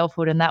my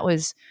selfhood. And that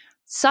was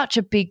such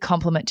a big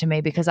compliment to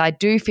me, because I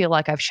do feel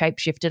like I've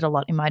shape-shifted a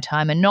lot in my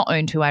time and not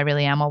owned who I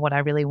really am or what I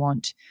really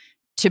want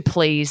to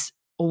please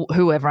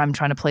whoever I'm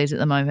trying to please at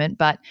the moment.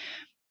 But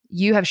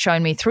you have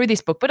shown me through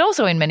this book, but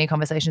also in many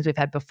conversations we've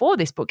had before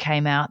this book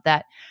came out,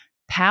 that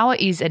power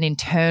is an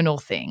internal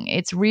thing.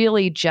 It's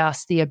really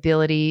just the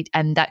ability,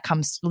 and that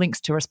links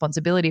to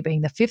responsibility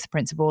being the 5th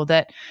principle,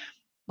 that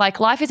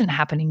like life isn't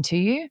happening to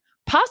you.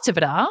 Parts of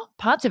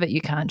it you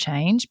can't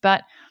change,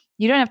 but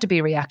you don't have to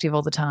be reactive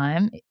all the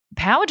time.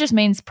 Power just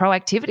means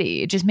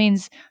proactivity. It just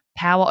means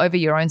power over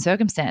your own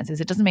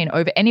circumstances. It doesn't mean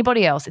over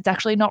anybody else. It's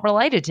actually not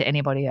related to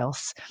anybody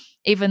else,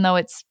 even though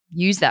it's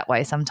used that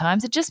way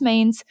sometimes. It just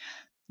means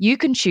you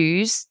can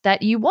choose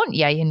that you want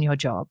yay in your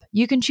job.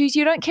 You can choose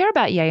you don't care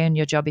about yay in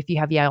your job if you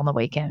have yay on the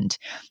weekend.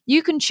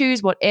 You can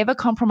choose whatever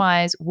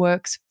compromise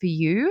works for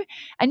you.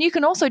 And you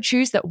can also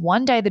choose that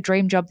one day the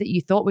dream job that you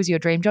thought was your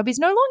dream job is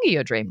no longer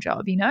your dream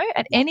job.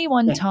 At any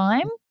one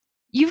time,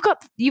 you've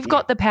got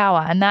the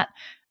power, and that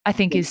I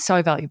think is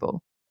so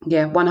valuable.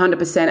 Yeah,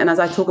 100%. And as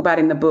I talk about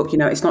in the book,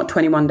 it's not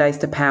 21 days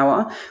to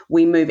power.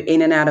 We move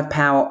in and out of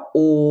power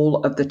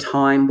all of the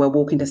time. We'll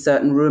walk into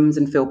certain rooms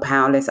and feel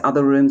powerless,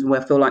 other rooms where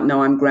I feel like,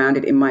 no, I'm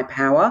grounded in my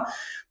power.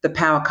 The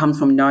power comes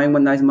from knowing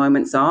when those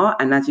moments are.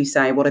 And as you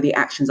say, what are the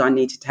actions I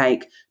need to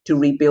take to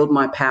rebuild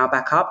my power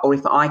back up? Or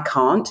if I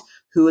can't,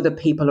 who are the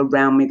people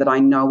around me that I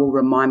know will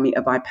remind me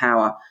of my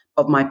power?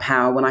 of my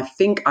power when I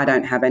think I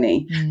don't have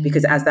any.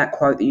 Because as that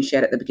quote that you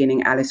shared at the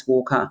beginning, Alice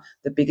Walker,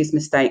 the biggest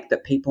mistake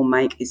that people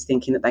make is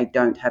thinking that they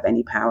don't have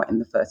any power in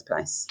the first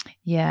place.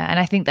 Yeah, and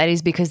I think that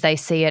is because they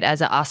see it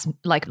as a us,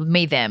 like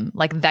me, them,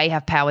 like they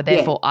have power,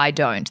 therefore I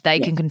don't. They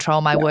can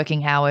control my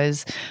working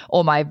hours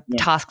or my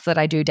tasks that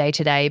I do day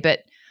to day.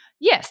 But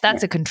yes,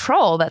 that's a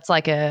control. That's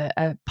like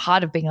a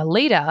part of being a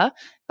leader,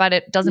 but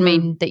it doesn't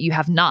mean that you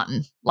have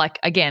none. Like,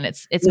 again,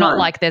 it's not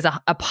like there's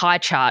a pie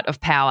chart of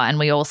power and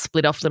we all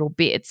split off little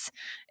bits.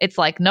 It's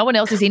like no one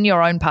else is in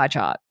your own pie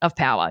chart of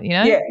power, you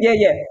know? Yeah.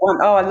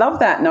 Oh, I love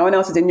that. No one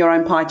else is in your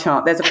own pie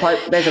chart. There's a quote.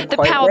 The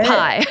power there.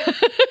 pie.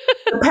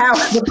 The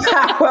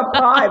power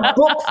pie,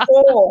 book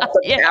 4,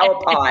 the power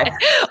pie.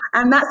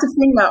 And that's the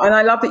thing though, and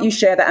I love that you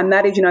share that, and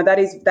that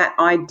is, that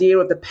idea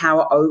of the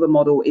power over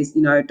model is,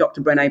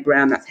 Dr. Brené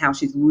Brown, that's how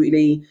she's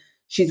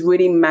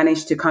really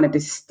managed to kind of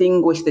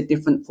distinguish the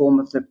different form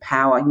of the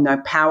power,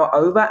 power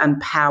over and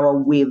power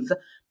with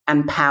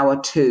and power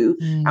to.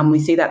 And we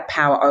see that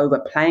power over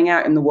playing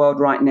out in the world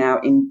right now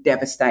in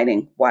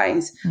devastating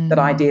ways. That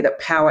idea that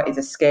power is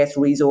a scarce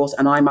resource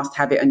and I must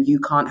have it and you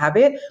can't have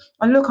it.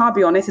 And look, I'll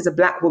be honest, as a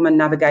Black woman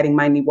navigating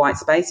mainly white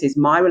spaces,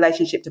 my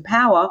relationship to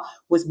power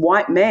was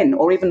white men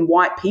or even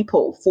white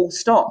people, full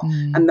stop.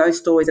 And those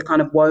stories are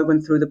kind of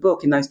woven through the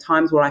book in those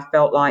times where I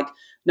felt like,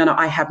 no,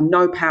 I have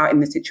no power in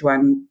this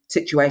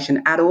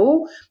situation at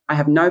all. I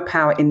have no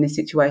power in this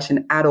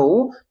situation at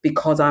all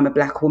because I'm a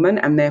Black woman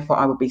and therefore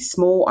I will be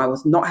small. I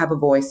will not have a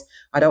voice.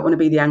 I don't want to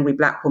be the angry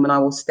Black woman. I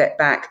will step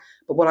back.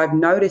 But what I've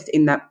noticed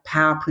in that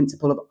power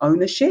principle of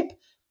ownership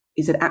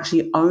is that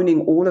actually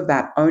owning all of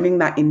that, owning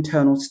that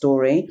internal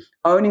story,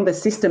 owning the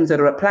systems that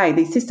are at play.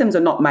 These systems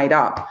are not made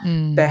up.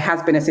 There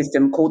has been a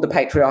system called the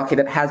patriarchy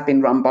that has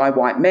been run by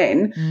white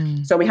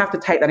men. So we have to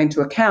take that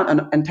into account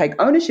and take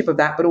ownership of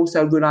that, but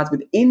also realize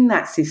within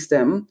that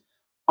system,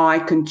 I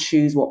can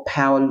choose what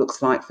power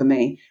looks like for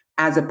me,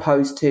 as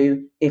opposed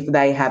to if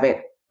they have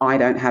it, I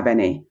don't have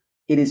any.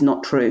 It is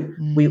not true.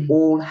 We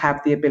all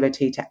have the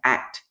ability to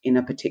act in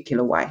a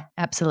particular way.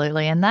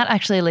 Absolutely. And that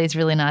actually leads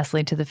really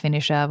nicely to the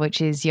finisher, which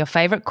is your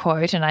favorite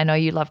quote. And I know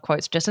you love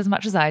quotes just as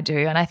much as I do.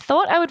 And I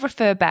thought I would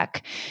refer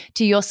back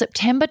to your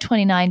September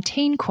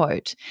 2019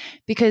 quote,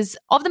 because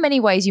of the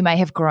many ways you may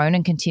have grown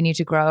and continue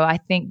to grow, I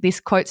think this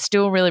quote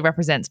still really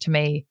represents to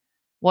me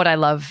what I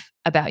love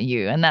about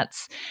you. And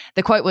that's,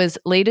 the quote was,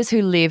 "Leaders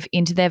who live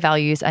into their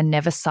values are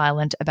never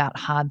silent about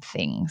hard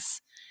things."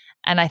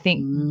 And I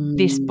think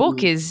this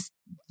book is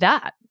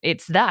that.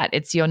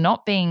 It's you're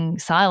not being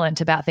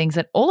silent about things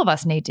that all of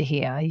us need to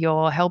hear.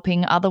 You're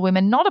helping other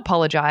women not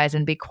apologize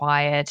and be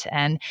quiet,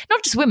 and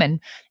not just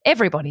women,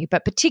 everybody,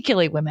 but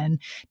particularly women,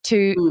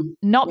 to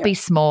not be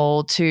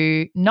small,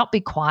 to not be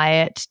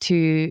quiet,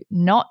 to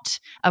not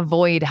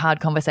avoid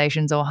hard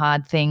conversations or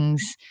hard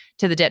things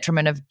to the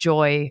detriment of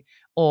joy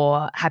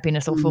or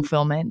happiness or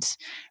fulfillment.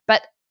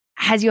 But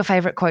has your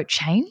favorite quote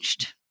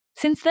changed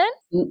since then?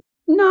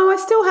 No, I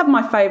still have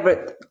my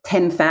favorite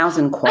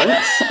 10,000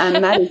 quotes,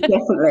 and that is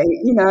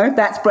definitely,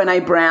 that's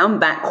Brené Brown,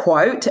 that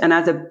quote. And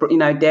as a,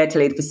 Dare to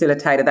Lead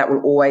facilitator, that will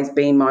always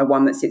be my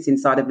one that sits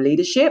inside of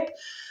leadership.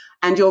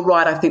 And you're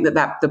right, I think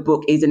that the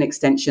book is an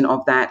extension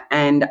of that.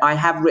 And I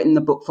have written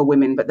the book for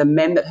women, but the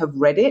men that have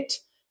read it,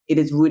 it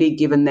has really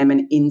given them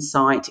an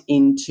insight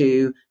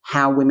into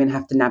how women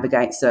have to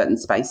navigate certain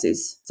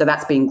spaces. So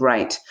that's been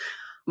great.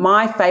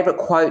 My favorite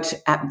quote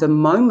at the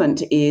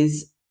moment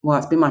is, well,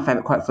 it's been my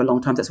favorite quote for a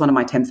long time. So it's one of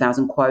my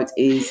 10,000 quotes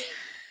is,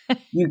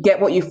 "You get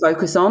what you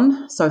focus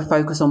on, so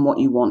focus on what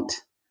you want."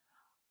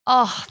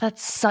 Oh,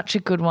 that's such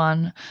a good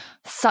one.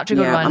 Such a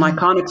good one. And I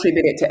can't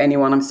attribute it to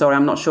anyone. I'm sorry.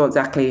 I'm not sure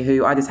exactly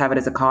who. I just have it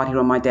as a card here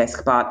on my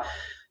desk. But,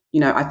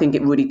 I think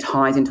it really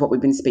ties into what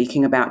we've been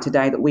speaking about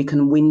today, that we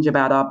can whinge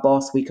about our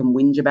boss. We can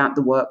whinge about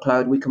the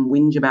workload. We can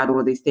whinge about all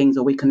of these things,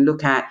 or we can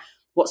look at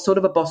what sort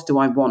of a boss do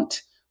I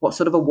want? What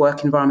sort of a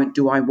work environment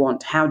do I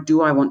want? How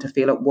do I want to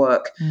feel at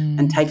work?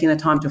 And taking the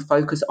time to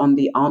focus on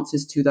the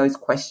answers to those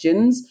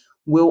questions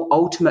will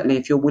ultimately,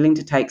 if you're willing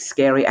to take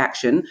scary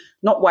action,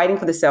 not waiting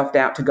for the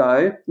self-doubt to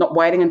go, not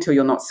waiting until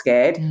you're not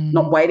scared,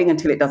 not waiting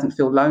until it doesn't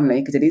feel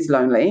lonely, because it is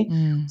lonely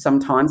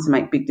sometimes to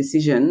make big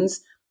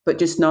decisions, but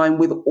just knowing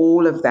with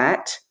all of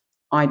that,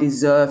 I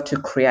deserve to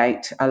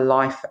create a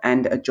life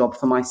and a job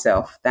for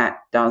myself that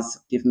does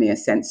give me a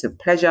sense of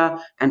pleasure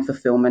and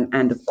fulfillment,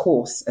 and of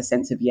course a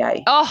sense of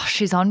yay. Oh,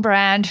 she's on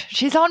brand.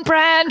 She's on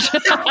brand.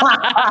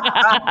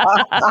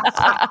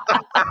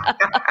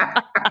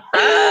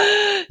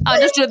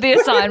 Understood the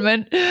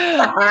assignment.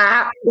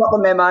 Got the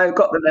memo.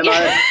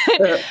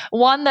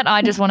 One that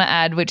I just want to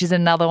add, which is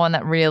another one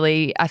that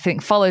really I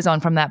think follows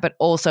on from that, but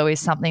also is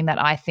something that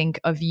I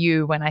think of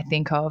you when I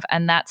think of,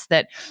 and that's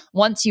that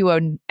once you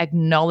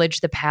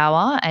acknowledge the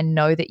power and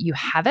know that you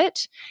have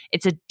it,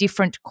 it's a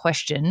different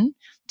question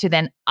to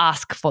then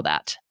ask for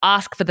that.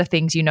 Ask for the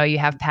things you know you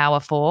have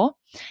power for.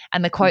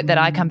 And the quote that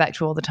I come back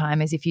to all the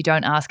time is, if you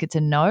don't ask, it's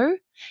a no.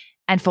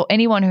 And for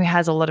anyone who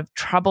has a lot of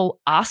trouble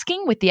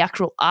asking with the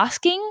actual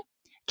asking,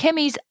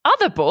 Kemi's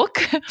other book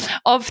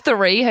of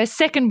 3, her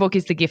second book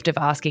is The Gift of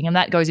Asking, and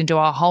that goes into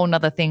a whole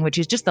nother thing, which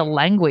is just the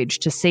language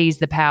to seize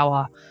the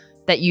power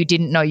that you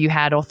didn't know you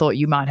had or thought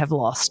you might have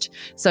lost.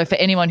 So for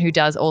anyone who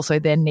does also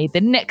then need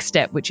the next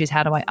step, which is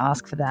how do I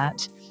ask for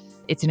that,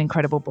 it's an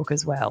incredible book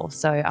as well.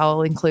 So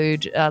I'll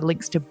include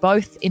links to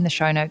both in the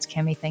show notes.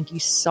 Kemi, thank you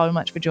so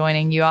much for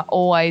joining. You are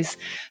always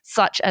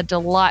such a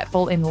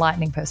delightful,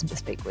 enlightening person to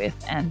speak with,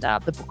 and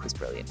the book was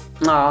brilliant.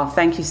 Oh,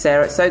 thank you,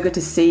 Sarah. It's so good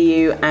to see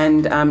you,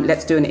 and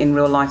let's do an in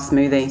real life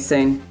smoothie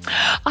soon.